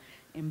of the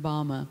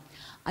embalmer.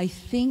 I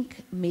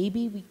think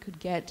maybe we could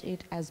get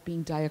it as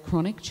being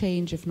diachronic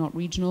change, if not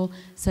regional.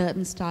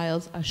 Certain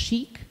styles are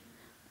chic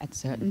at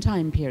certain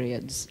time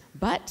periods,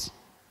 but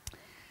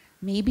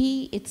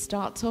maybe it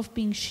starts off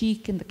being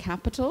chic in the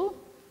capital,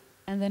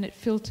 and then it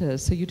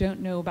filters, so you don't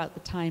know about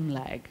the time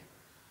lag.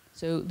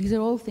 So these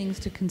are all things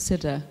to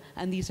consider,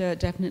 and these are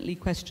definitely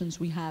questions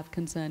we have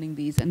concerning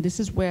these, and this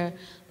is where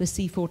the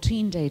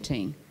C14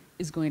 dating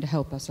is going to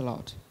help us a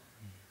lot.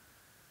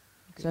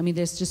 So I mean,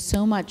 there's just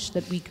so much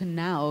that we can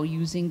now,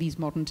 using these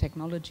modern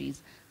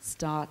technologies,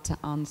 start to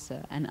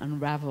answer and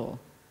unravel.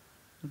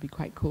 It would be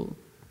quite cool.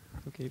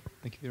 Okay,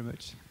 thank you very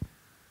much.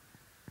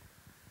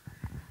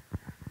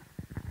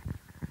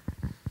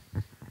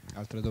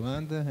 Altre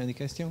domande? Any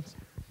questions?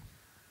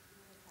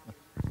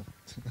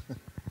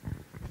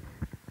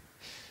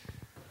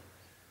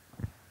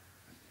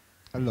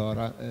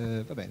 Allora,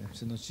 va bene,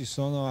 se non ci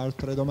sono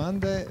altre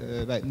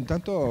domande,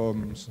 intanto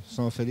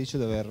sono felice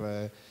di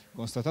aver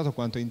constatato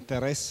quanto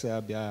interesse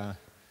abbia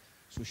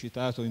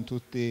suscitato in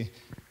tutti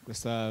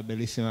questa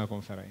bellissima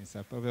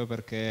conferenza, proprio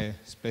perché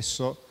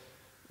spesso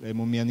le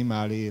mummie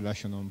animali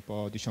lasciano un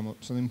po', diciamo,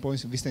 sono un po'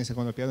 viste in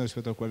secondo piano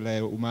rispetto a quelle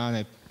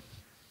umane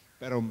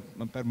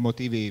per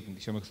motivi,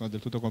 diciamo, che sono del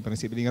tutto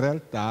comprensibili. In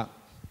realtà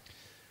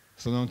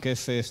sono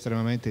anch'esse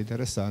estremamente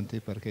interessanti,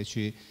 perché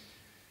ci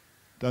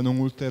danno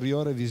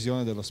un'ulteriore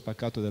visione dello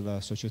spaccato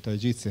della società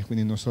egizia,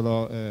 quindi non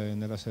solo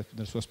nel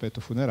suo aspetto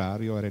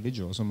funerario e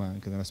religioso, ma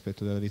anche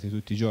nell'aspetto della vita di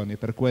tutti i giorni.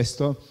 Per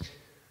questo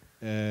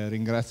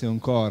ringrazio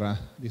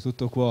ancora di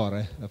tutto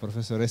cuore la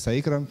professoressa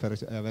Ikram per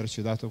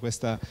averci dato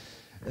questa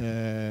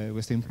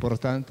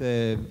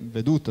importante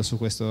veduta su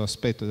questo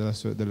aspetto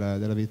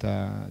della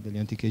vita degli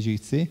antichi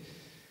egizi,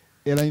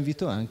 e la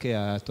invito anche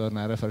a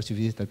tornare a farci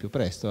visita al più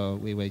presto.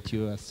 We wait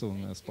you as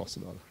soon as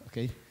possible.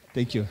 Okay?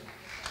 Thank you.